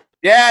underground.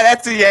 Yeah,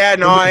 that's a yeah.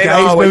 No, I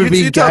know.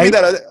 You tell me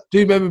that. Do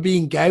you remember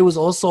being gay was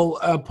also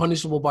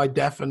punishable by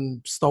death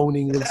and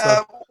stoning and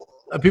stuff?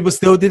 And people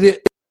still did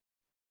it.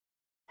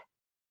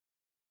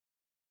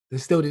 They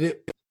still did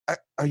it.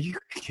 Are you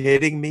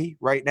kidding me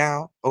right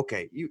now?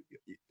 Okay,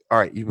 all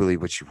right. You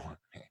believe what you want.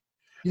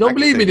 You don't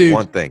believe me, dude.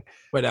 One thing.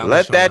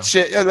 Let that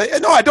shit.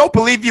 No, I don't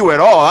believe you at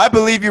all. I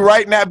believe you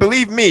right now.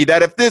 Believe me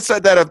that if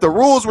the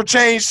rules were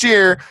changed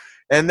here,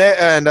 and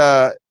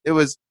it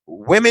was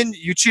women,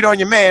 you cheat on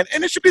your man,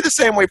 and it should be the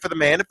same way for the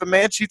man. If a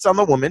man cheats on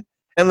the woman,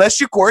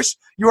 unless of course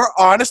you are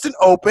honest and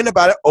open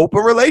about an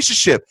open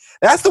relationship,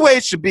 that's the way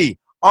it should be.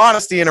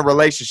 Honesty in a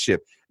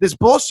relationship. This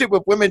bullshit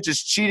with women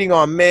just cheating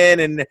on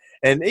men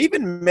and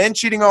even men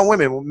cheating on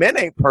women. Well, men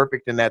ain't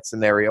perfect in that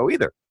scenario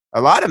either.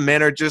 A lot of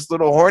men are just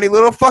little horny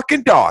little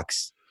fucking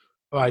dogs.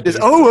 Right,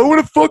 I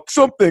want to fuck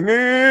something.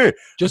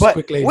 Just but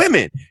quickly.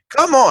 Women,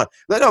 come on.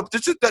 No,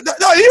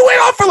 you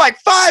went on for like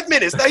 5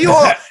 minutes. Now you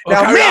all.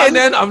 Now men.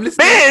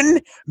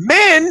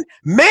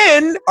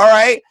 All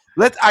right.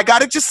 I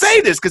gotta just say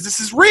this because this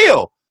is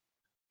real.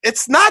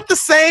 It's not the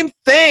same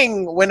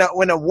thing when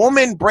a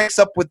woman breaks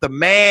up with a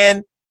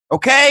man.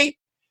 Okay.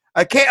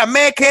 A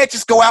man can't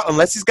just go out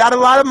unless he's got a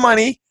lot of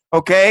money,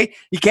 okay?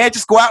 He can't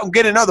just go out and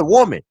get another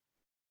woman.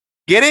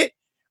 Get it?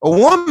 A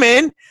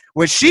woman,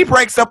 when she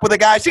breaks up with a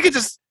guy, she could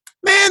just,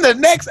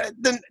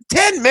 the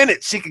 10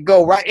 minutes she could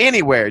go right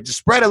anywhere. Just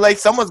spread her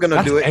legs. Someone's going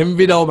to do it.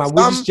 Envy though, man.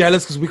 We're just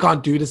jealous because we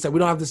can't do this. We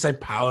don't have the same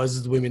powers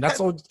as women. That's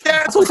all.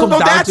 That's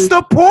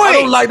the point. I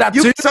don't like that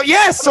too.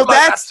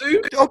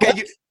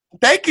 Okay.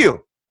 Thank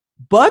you.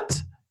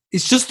 But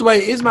it's just the way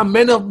it is, man.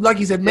 Men are, like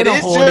you said, men are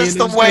horny. It's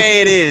just the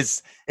way it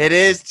is. It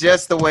is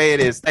just the way it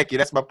is. Thank you.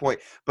 That's my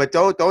point. But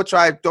don't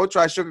try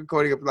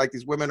sugarcoating it like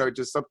these women are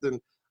just something.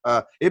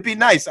 It'd be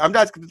nice.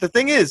 The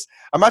thing is,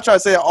 I'm not trying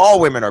to say all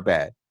women are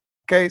bad.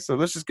 Okay, so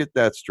let's just get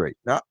that straight.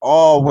 Not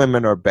all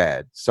women are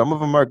bad. Some of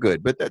them are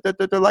good, but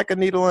they're like a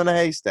needle in a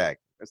haystack.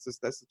 That's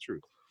the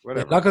truth.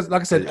 Whatever. Like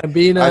I said, and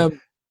being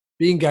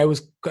gay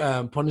was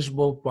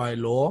punishable by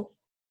law.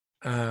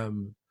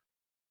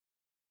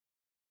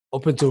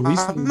 Up until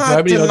recently. I'm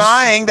not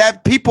denying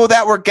that people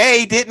that were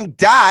gay didn't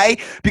die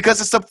because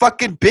of some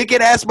fucking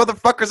bigot-ass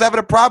motherfuckers having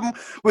a problem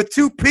with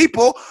two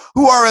people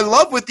who are in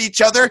love with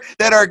each other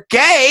that are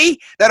gay,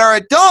 that are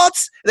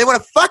adults, they want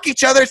to fuck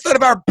each other. It's none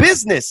of our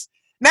business.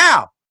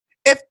 Now,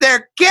 if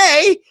they're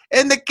gay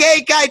and the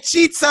gay guy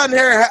cheats on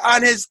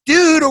his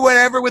dude or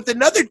whatever with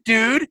another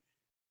dude,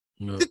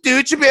 the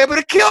dude should be able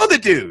to kill the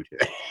dude.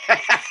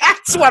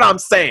 That's what I'm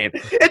saying.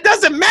 It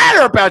doesn't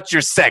matter about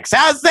your sex.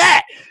 How's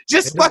that?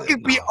 Just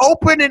fucking be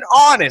open and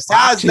honest.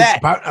 How's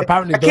that?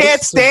 Apparently, I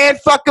can't stand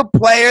fucking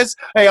players.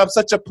 Hey, I'm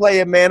such a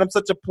player, man. I'm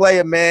such a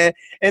player, man.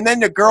 And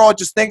then the girl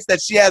just thinks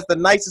that she has the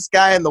nicest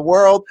guy in the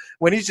world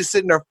when he's just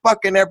sitting there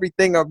fucking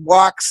everything or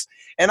walks.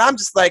 And I'm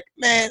just like,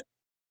 man,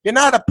 you're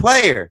not a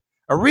player.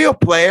 A real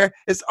player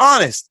is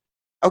honest.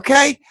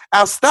 Okay?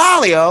 Al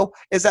Stalio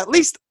is at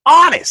least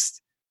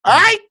honest. All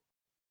right?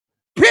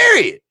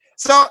 Period.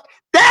 So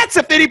that's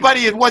if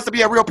anybody wants to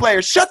be a real player.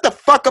 Shut the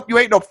fuck up. You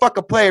ain't no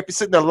fucking player if you're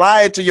sitting there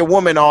lying to your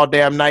woman all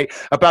damn night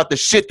about the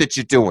shit that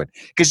you're doing.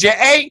 Because you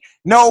ain't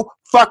no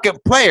fucking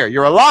player.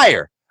 You're a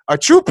liar. A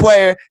true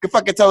player can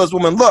fucking tell this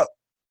woman, look,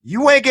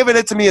 you ain't giving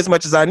it to me as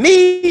much as I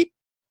need.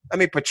 I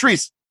mean,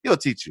 Patrice, he'll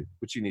teach you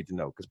what you need to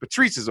know. Because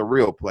Patrice is a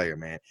real player,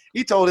 man.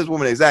 He told his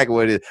woman exactly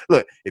what it is.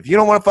 Look, if you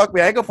don't want to fuck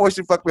me, I ain't going to force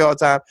you to fuck me all the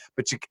time.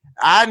 But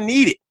I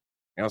need it.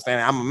 You know what I'm saying?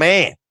 I'm a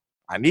man.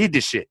 I need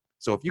this shit.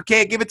 So if you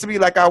can't give it to me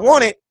like I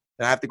want it,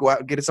 then I have to go out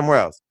and get it somewhere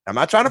else. I'm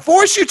not trying to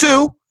force you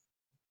to.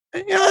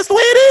 And, that's the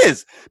way it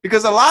is.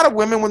 Because a lot of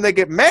women, when they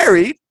get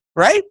married,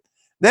 right,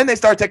 then they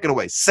start taking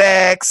away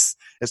sex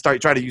and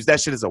start trying to use that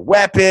shit as a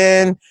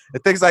weapon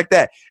and things like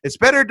that. It's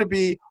better to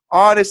be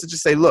honest and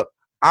just say, look,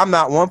 I'm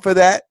not one for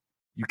that.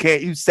 You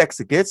can't use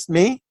sex against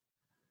me.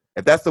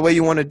 If that's the way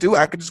you want to do it,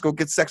 I could just go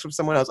get sex from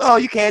someone else. Oh,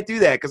 you can't do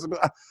that. Because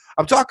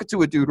I'm talking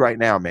to a dude right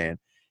now, man.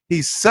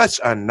 He's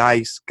such a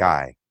nice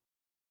guy.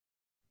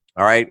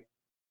 All right.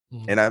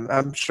 And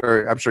I'm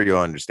sure you'll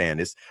understand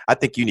this. I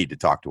think you need to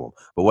talk to him,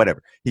 but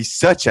whatever. He's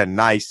such a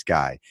nice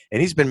guy,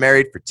 and he's been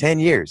married for 10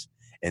 years.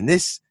 And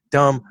this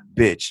dumb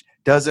bitch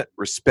doesn't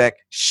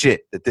respect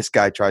shit that this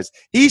guy tries.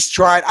 He's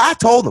tried. I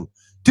told him,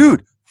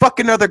 dude, fuck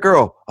another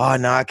girl. Oh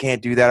no, I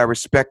can't do that. I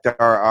respect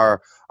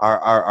our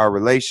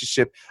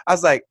relationship. I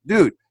was like,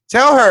 dude,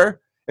 tell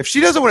her if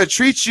she doesn't want to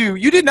treat you,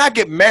 you did not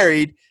get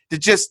married to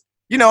just,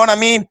 you know what I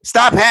mean?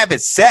 Stop having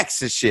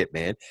sex and shit,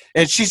 man.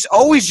 And she's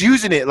always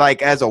using it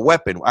like as a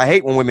weapon. I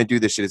hate when women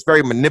do this shit. It's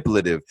very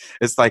manipulative.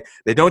 It's like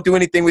they don't do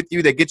anything with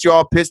you. They get you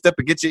all pissed up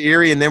and get you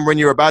eerie. And then when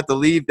you're about to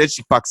leave, then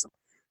she fucks them.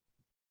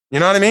 You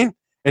know what I mean?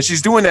 And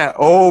she's doing that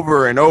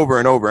over and over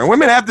and over. And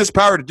women have this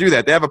power to do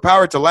that. They have a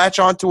power to latch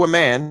onto a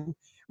man.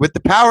 With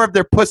the power of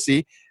their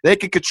pussy, they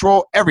can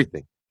control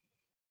everything.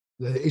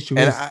 The issue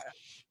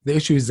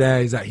is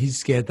there is that he's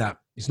scared that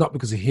it's not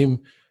because of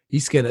him.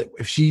 He's scared that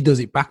if she does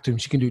it back to him,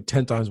 she can do it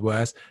 10 times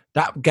worse.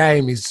 That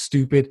game is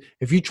stupid.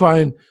 If you try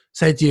and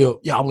say to you,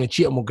 yeah, I'm going to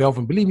cheat on my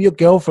girlfriend, believe me, your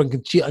girlfriend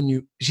can cheat on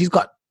you. She's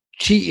got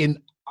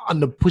cheating on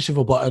the push of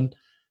a button.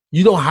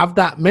 You don't have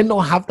that. Men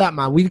don't have that,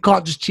 man. We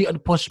can't just cheat on the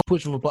push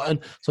of a button.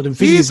 So the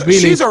thing is really...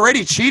 She's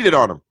already cheated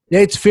on him. Yeah,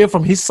 it's fear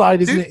from his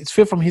side, isn't it? It's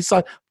fear from his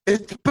side.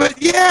 But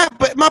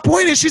my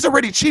point is she's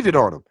already cheated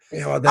on him.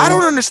 Yeah, well, I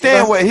don't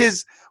understand why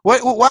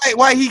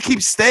he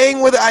keeps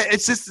staying with her.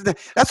 It's just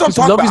that's what I'm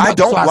talking about. I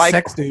don't like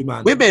sex, dude,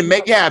 man. Women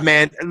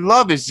man.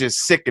 Love is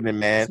just sickening,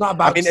 man. It's not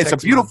about sex, it's a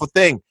beautiful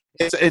thing.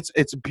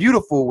 It's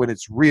beautiful when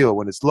it's real,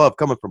 when it's love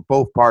coming from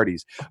both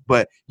parties.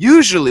 But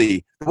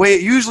usually, the way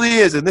it usually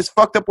is in this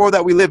fucked up world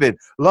that we live in,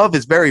 love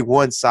is very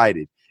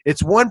one-sided.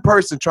 It's one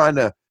person trying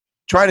to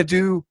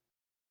do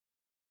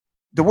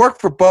the work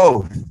for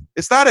both.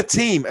 It's not a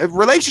team. A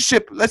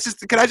relationship,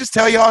 can I just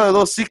tell y'all a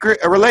little secret?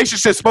 A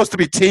relationship is supposed to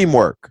be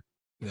teamwork.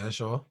 Yeah,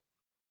 sure.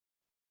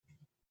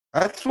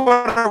 That's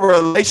what a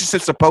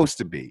relationship's supposed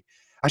to be.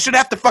 I shouldn't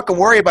have to fucking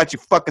worry about you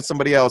fucking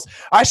somebody else.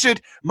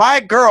 My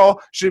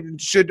girl should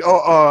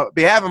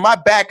be having my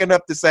back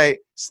enough to say,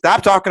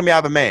 stop talking to me, I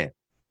have a man.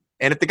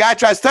 And if the guy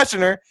tries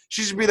touching her,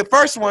 she should be the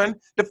first one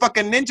to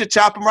fucking ninja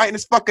chop him right in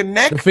his fucking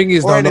neck. The thing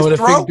is,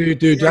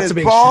 dude, that's a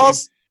bit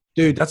balls.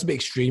 Dude, that's a bit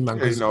extreme, man.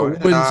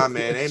 Nah,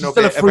 man, ain't no.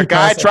 If a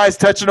guy tries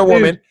touching a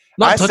woman,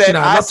 I said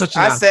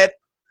touching. I said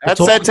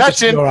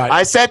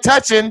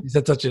touching. You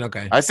said touching,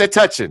 okay. I said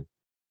touching.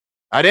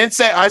 I didn't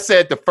say. I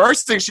said the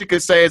first thing she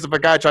could say is if a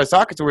guy tries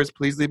talking to her is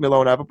please leave me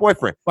alone. I have a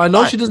boyfriend. Well,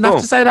 no, she doesn't have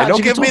to say that.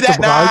 Don't give me that.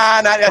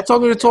 I'm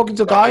talking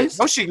to guys.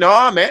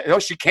 No, man. No,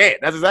 she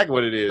can't. That's exactly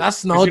what it is.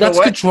 That's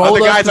control.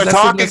 Other guys are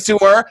talking to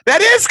her.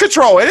 That is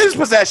control. It is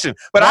possession.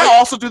 But I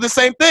also do the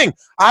same thing.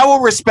 I will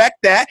respect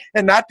that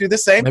and not do the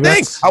same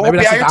thing. I won't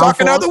be out here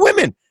talking to other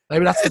women.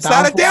 Maybe it's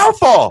not a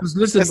downfall.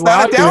 It's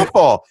not a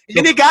downfall.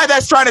 Any guy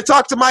that's trying to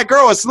talk to my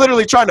girl is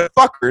literally trying to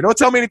fuck her. Don't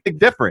tell me anything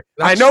different.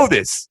 I know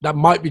this. That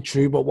might be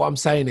true, but what I'm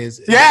saying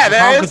is... Yeah,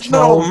 there is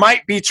no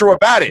might be true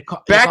about it.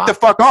 Back the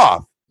fuck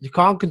off. You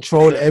can't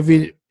control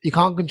every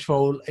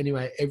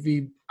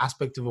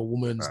aspect of a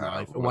woman's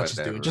life and what she's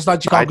doing. Just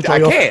like you can't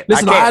control I can't.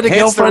 Listen, I can't. had a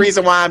Hence girlfriend. the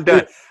reason why I'm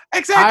done.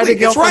 Exactly.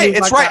 It's right.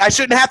 It's right. I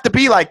shouldn't have to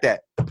be like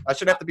that.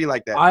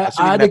 I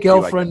had a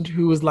girlfriend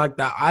who was like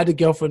that. I had a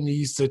girlfriend who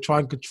used to try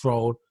and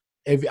control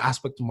every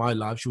aspect of my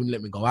life. She wouldn't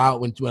let me go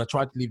out. When I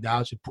tried to leave the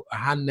house, she'd put her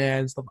hand there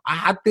and stuff. I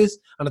had this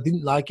and I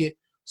didn't like it.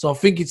 So I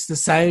think it's the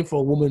same for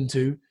a woman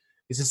too.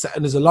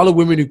 And there's a lot of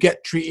women who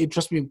get treated,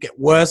 trust me, get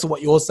worse than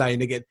what you're saying.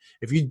 They get,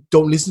 if you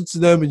don't listen to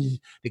them and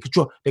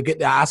they get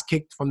their ass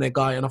kicked from their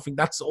guy. And I think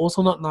that's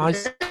also not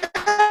nice.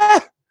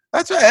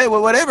 That's right. Hey,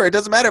 well, whatever. It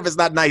doesn't matter if it's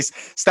not nice.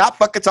 Stop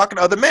fucking talking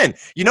to other men.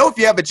 You know, if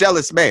you have a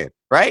jealous man,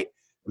 right?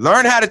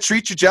 Learn how to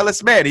treat your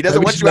jealous man. He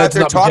doesn't want you out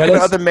there talking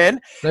to other men.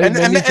 And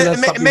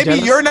maybe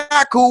you're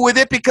not cool with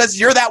it because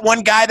you're that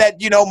one guy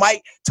that, you know,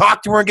 might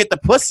talk to her and get the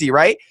pussy,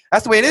 right?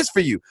 That's the way it is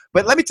for you.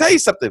 But let me tell you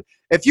something.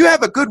 If you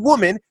have a good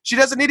woman, she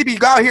doesn't need to be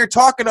out here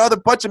talking to other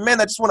bunch of men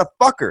that just want to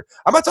fuck her.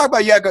 I'm not talking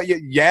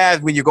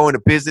about, when you go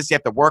into business, you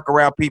have to work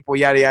around people,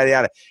 yada, yada,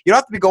 yada. You don't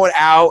have to be going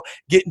out,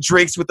 getting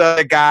drinks with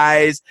other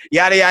guys,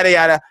 yada, yada,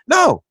 yada.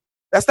 No.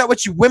 That's not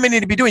what women need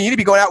to be doing. You need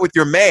to be going out with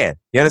your man.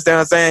 You understand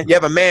what I'm saying? You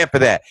have a man for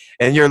that.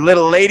 And your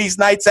little ladies'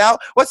 nights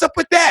out, what's up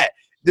with that?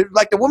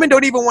 Like the women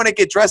don't even want to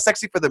get dressed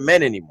sexy for the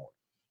men anymore,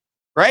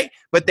 right?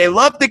 But they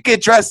love to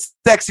get dressed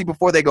sexy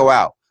before they go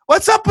out.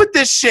 What's up with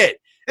this shit?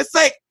 It's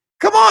like,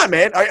 come on,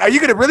 man. Are you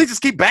going to really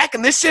just keep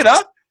backing this shit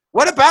up?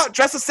 What about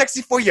dressing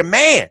sexy for your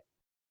man?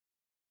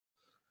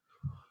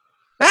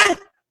 Huh?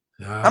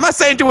 Yeah. I'm not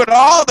saying do it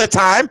all the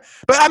time,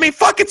 but I mean,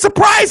 fucking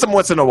surprise them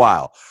once in a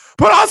while.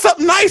 Put on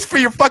something nice for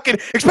your fucking,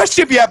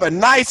 especially if you have a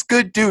nice,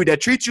 good dude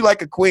that treats you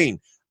like a queen.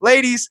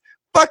 Ladies,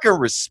 fucking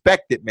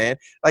respect it, man.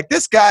 Like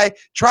this guy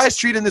tries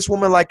treating this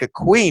woman like a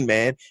queen,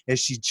 man, and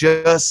she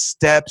just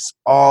steps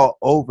all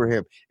over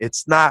him.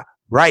 It's not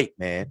right,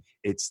 man.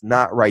 It's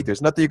not right.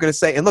 There's nothing you're going to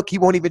say. And look, he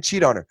won't even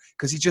cheat on her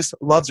because he just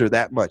loves her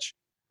that much.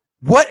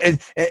 What? And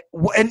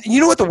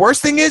you know what the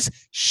worst thing is?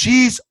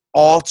 She's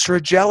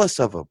ultra jealous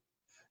of him.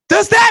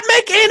 Does that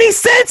make any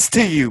sense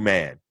to you,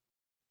 man?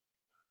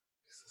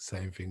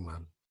 Same thing,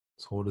 man.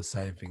 It's all the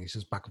same thing. It's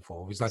just back and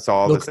forth. It's like, it's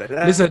all the same.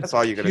 Listen, that's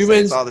all you're gonna say.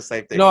 It's all the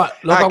same thing.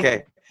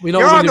 Okay.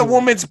 You're on the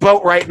woman's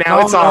boat right now.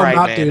 It's all right,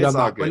 man. It's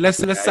all good. But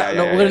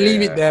we're gonna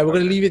leave it there. We're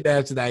gonna leave it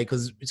there today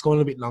because it's going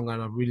a bit longer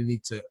and I really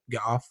need to get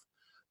off.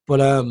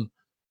 But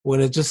we're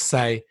gonna just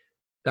say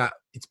that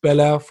it's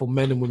better for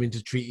men and women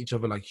to treat each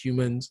other like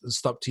humans and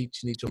stop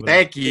teaching each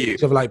other.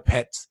 Each other like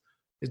pets.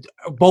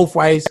 Both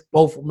ways,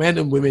 both men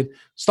and women.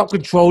 Stop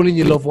controlling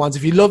your loved ones.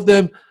 If you love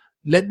them,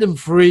 let them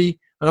free.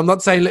 And I'm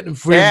not saying let them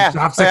free to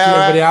have sex with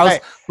everybody else,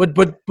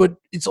 but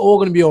it's all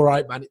going to be all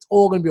right, man. It's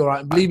all going to be all right.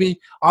 And believe me,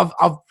 I've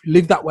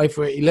lived that way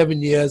for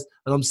 11 years,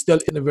 and I'm still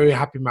in a very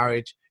happy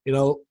marriage, you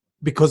know,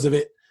 because of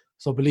it.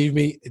 So believe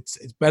me, it's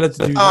better to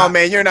do that. Oh,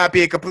 man, you're not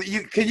being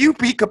complete. Can you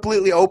be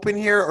completely open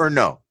here or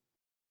no?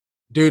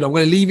 Dude, I'm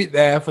going to leave it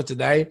there for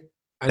today.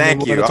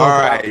 Thank you. All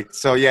right.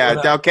 So,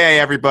 okay,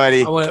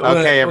 everybody. We're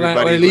going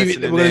to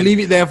leave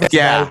it there for today.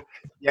 Yeah.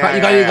 Yeah,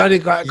 you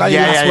got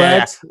your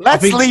last words.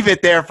 Let's leave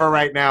it there for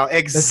right now.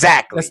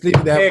 Exactly. Let's leave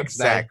it there.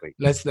 Exactly.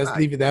 Let's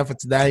leave it there for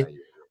today.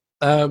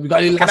 Can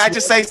I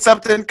just say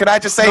something?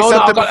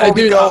 Before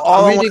we go?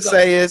 All I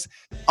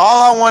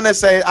want to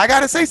say, I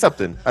got to say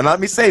something. And let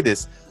me say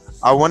this.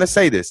 I want to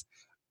say this.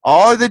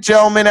 All the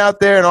gentlemen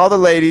out there and all the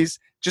ladies,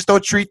 just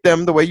don't treat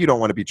them the way you don't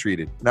want to be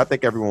treated. And I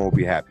think everyone will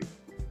be happy.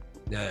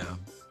 Yeah.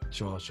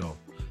 Sure.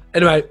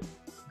 Anyway,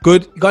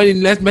 good. Got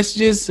any last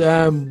messages?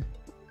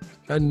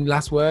 Any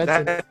last words?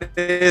 That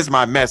is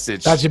my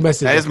message. That's your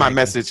message. That is my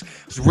message.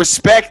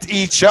 Respect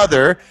each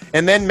other,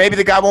 and then maybe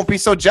the guy won't be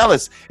so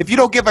jealous. If you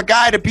don't give a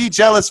guy to be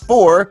jealous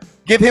for,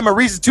 give him a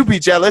reason to be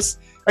jealous.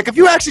 Like if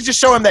you actually just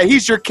show him that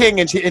he's your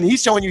king and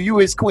he's showing you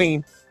his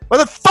queen, what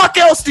the fuck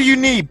else do you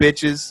need,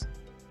 bitches?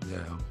 Yeah.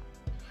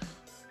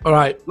 All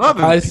right. Love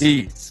and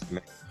peace.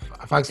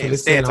 Thanks for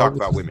listening. And talk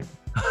about women.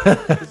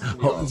 Hope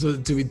this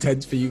wasn't too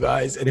intense for you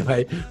guys.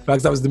 Anyway,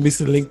 thanks. That was the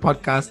Missing Link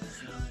podcast.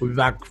 We'll be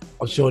back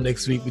on show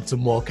next week with some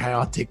more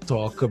chaotic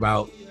talk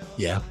about,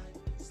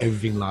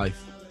 everything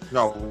life.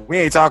 No, we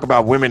ain't talking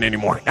about women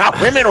anymore. Not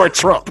women or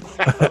Trump.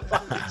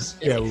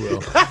 Yeah, we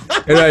will.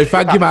 Anyway,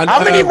 thank you, man.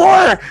 How many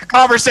more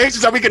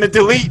conversations are we going to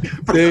delete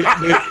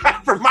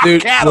from my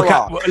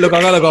catalog? Look,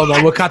 I got to go,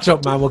 man. We'll catch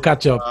up, man.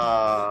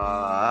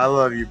 I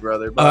love you,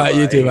 brother. All right,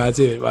 you too, man.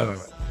 See you. Bye.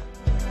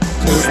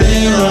 'Cause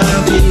there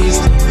are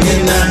beasts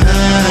in the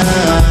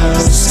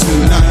house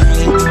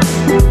tonight.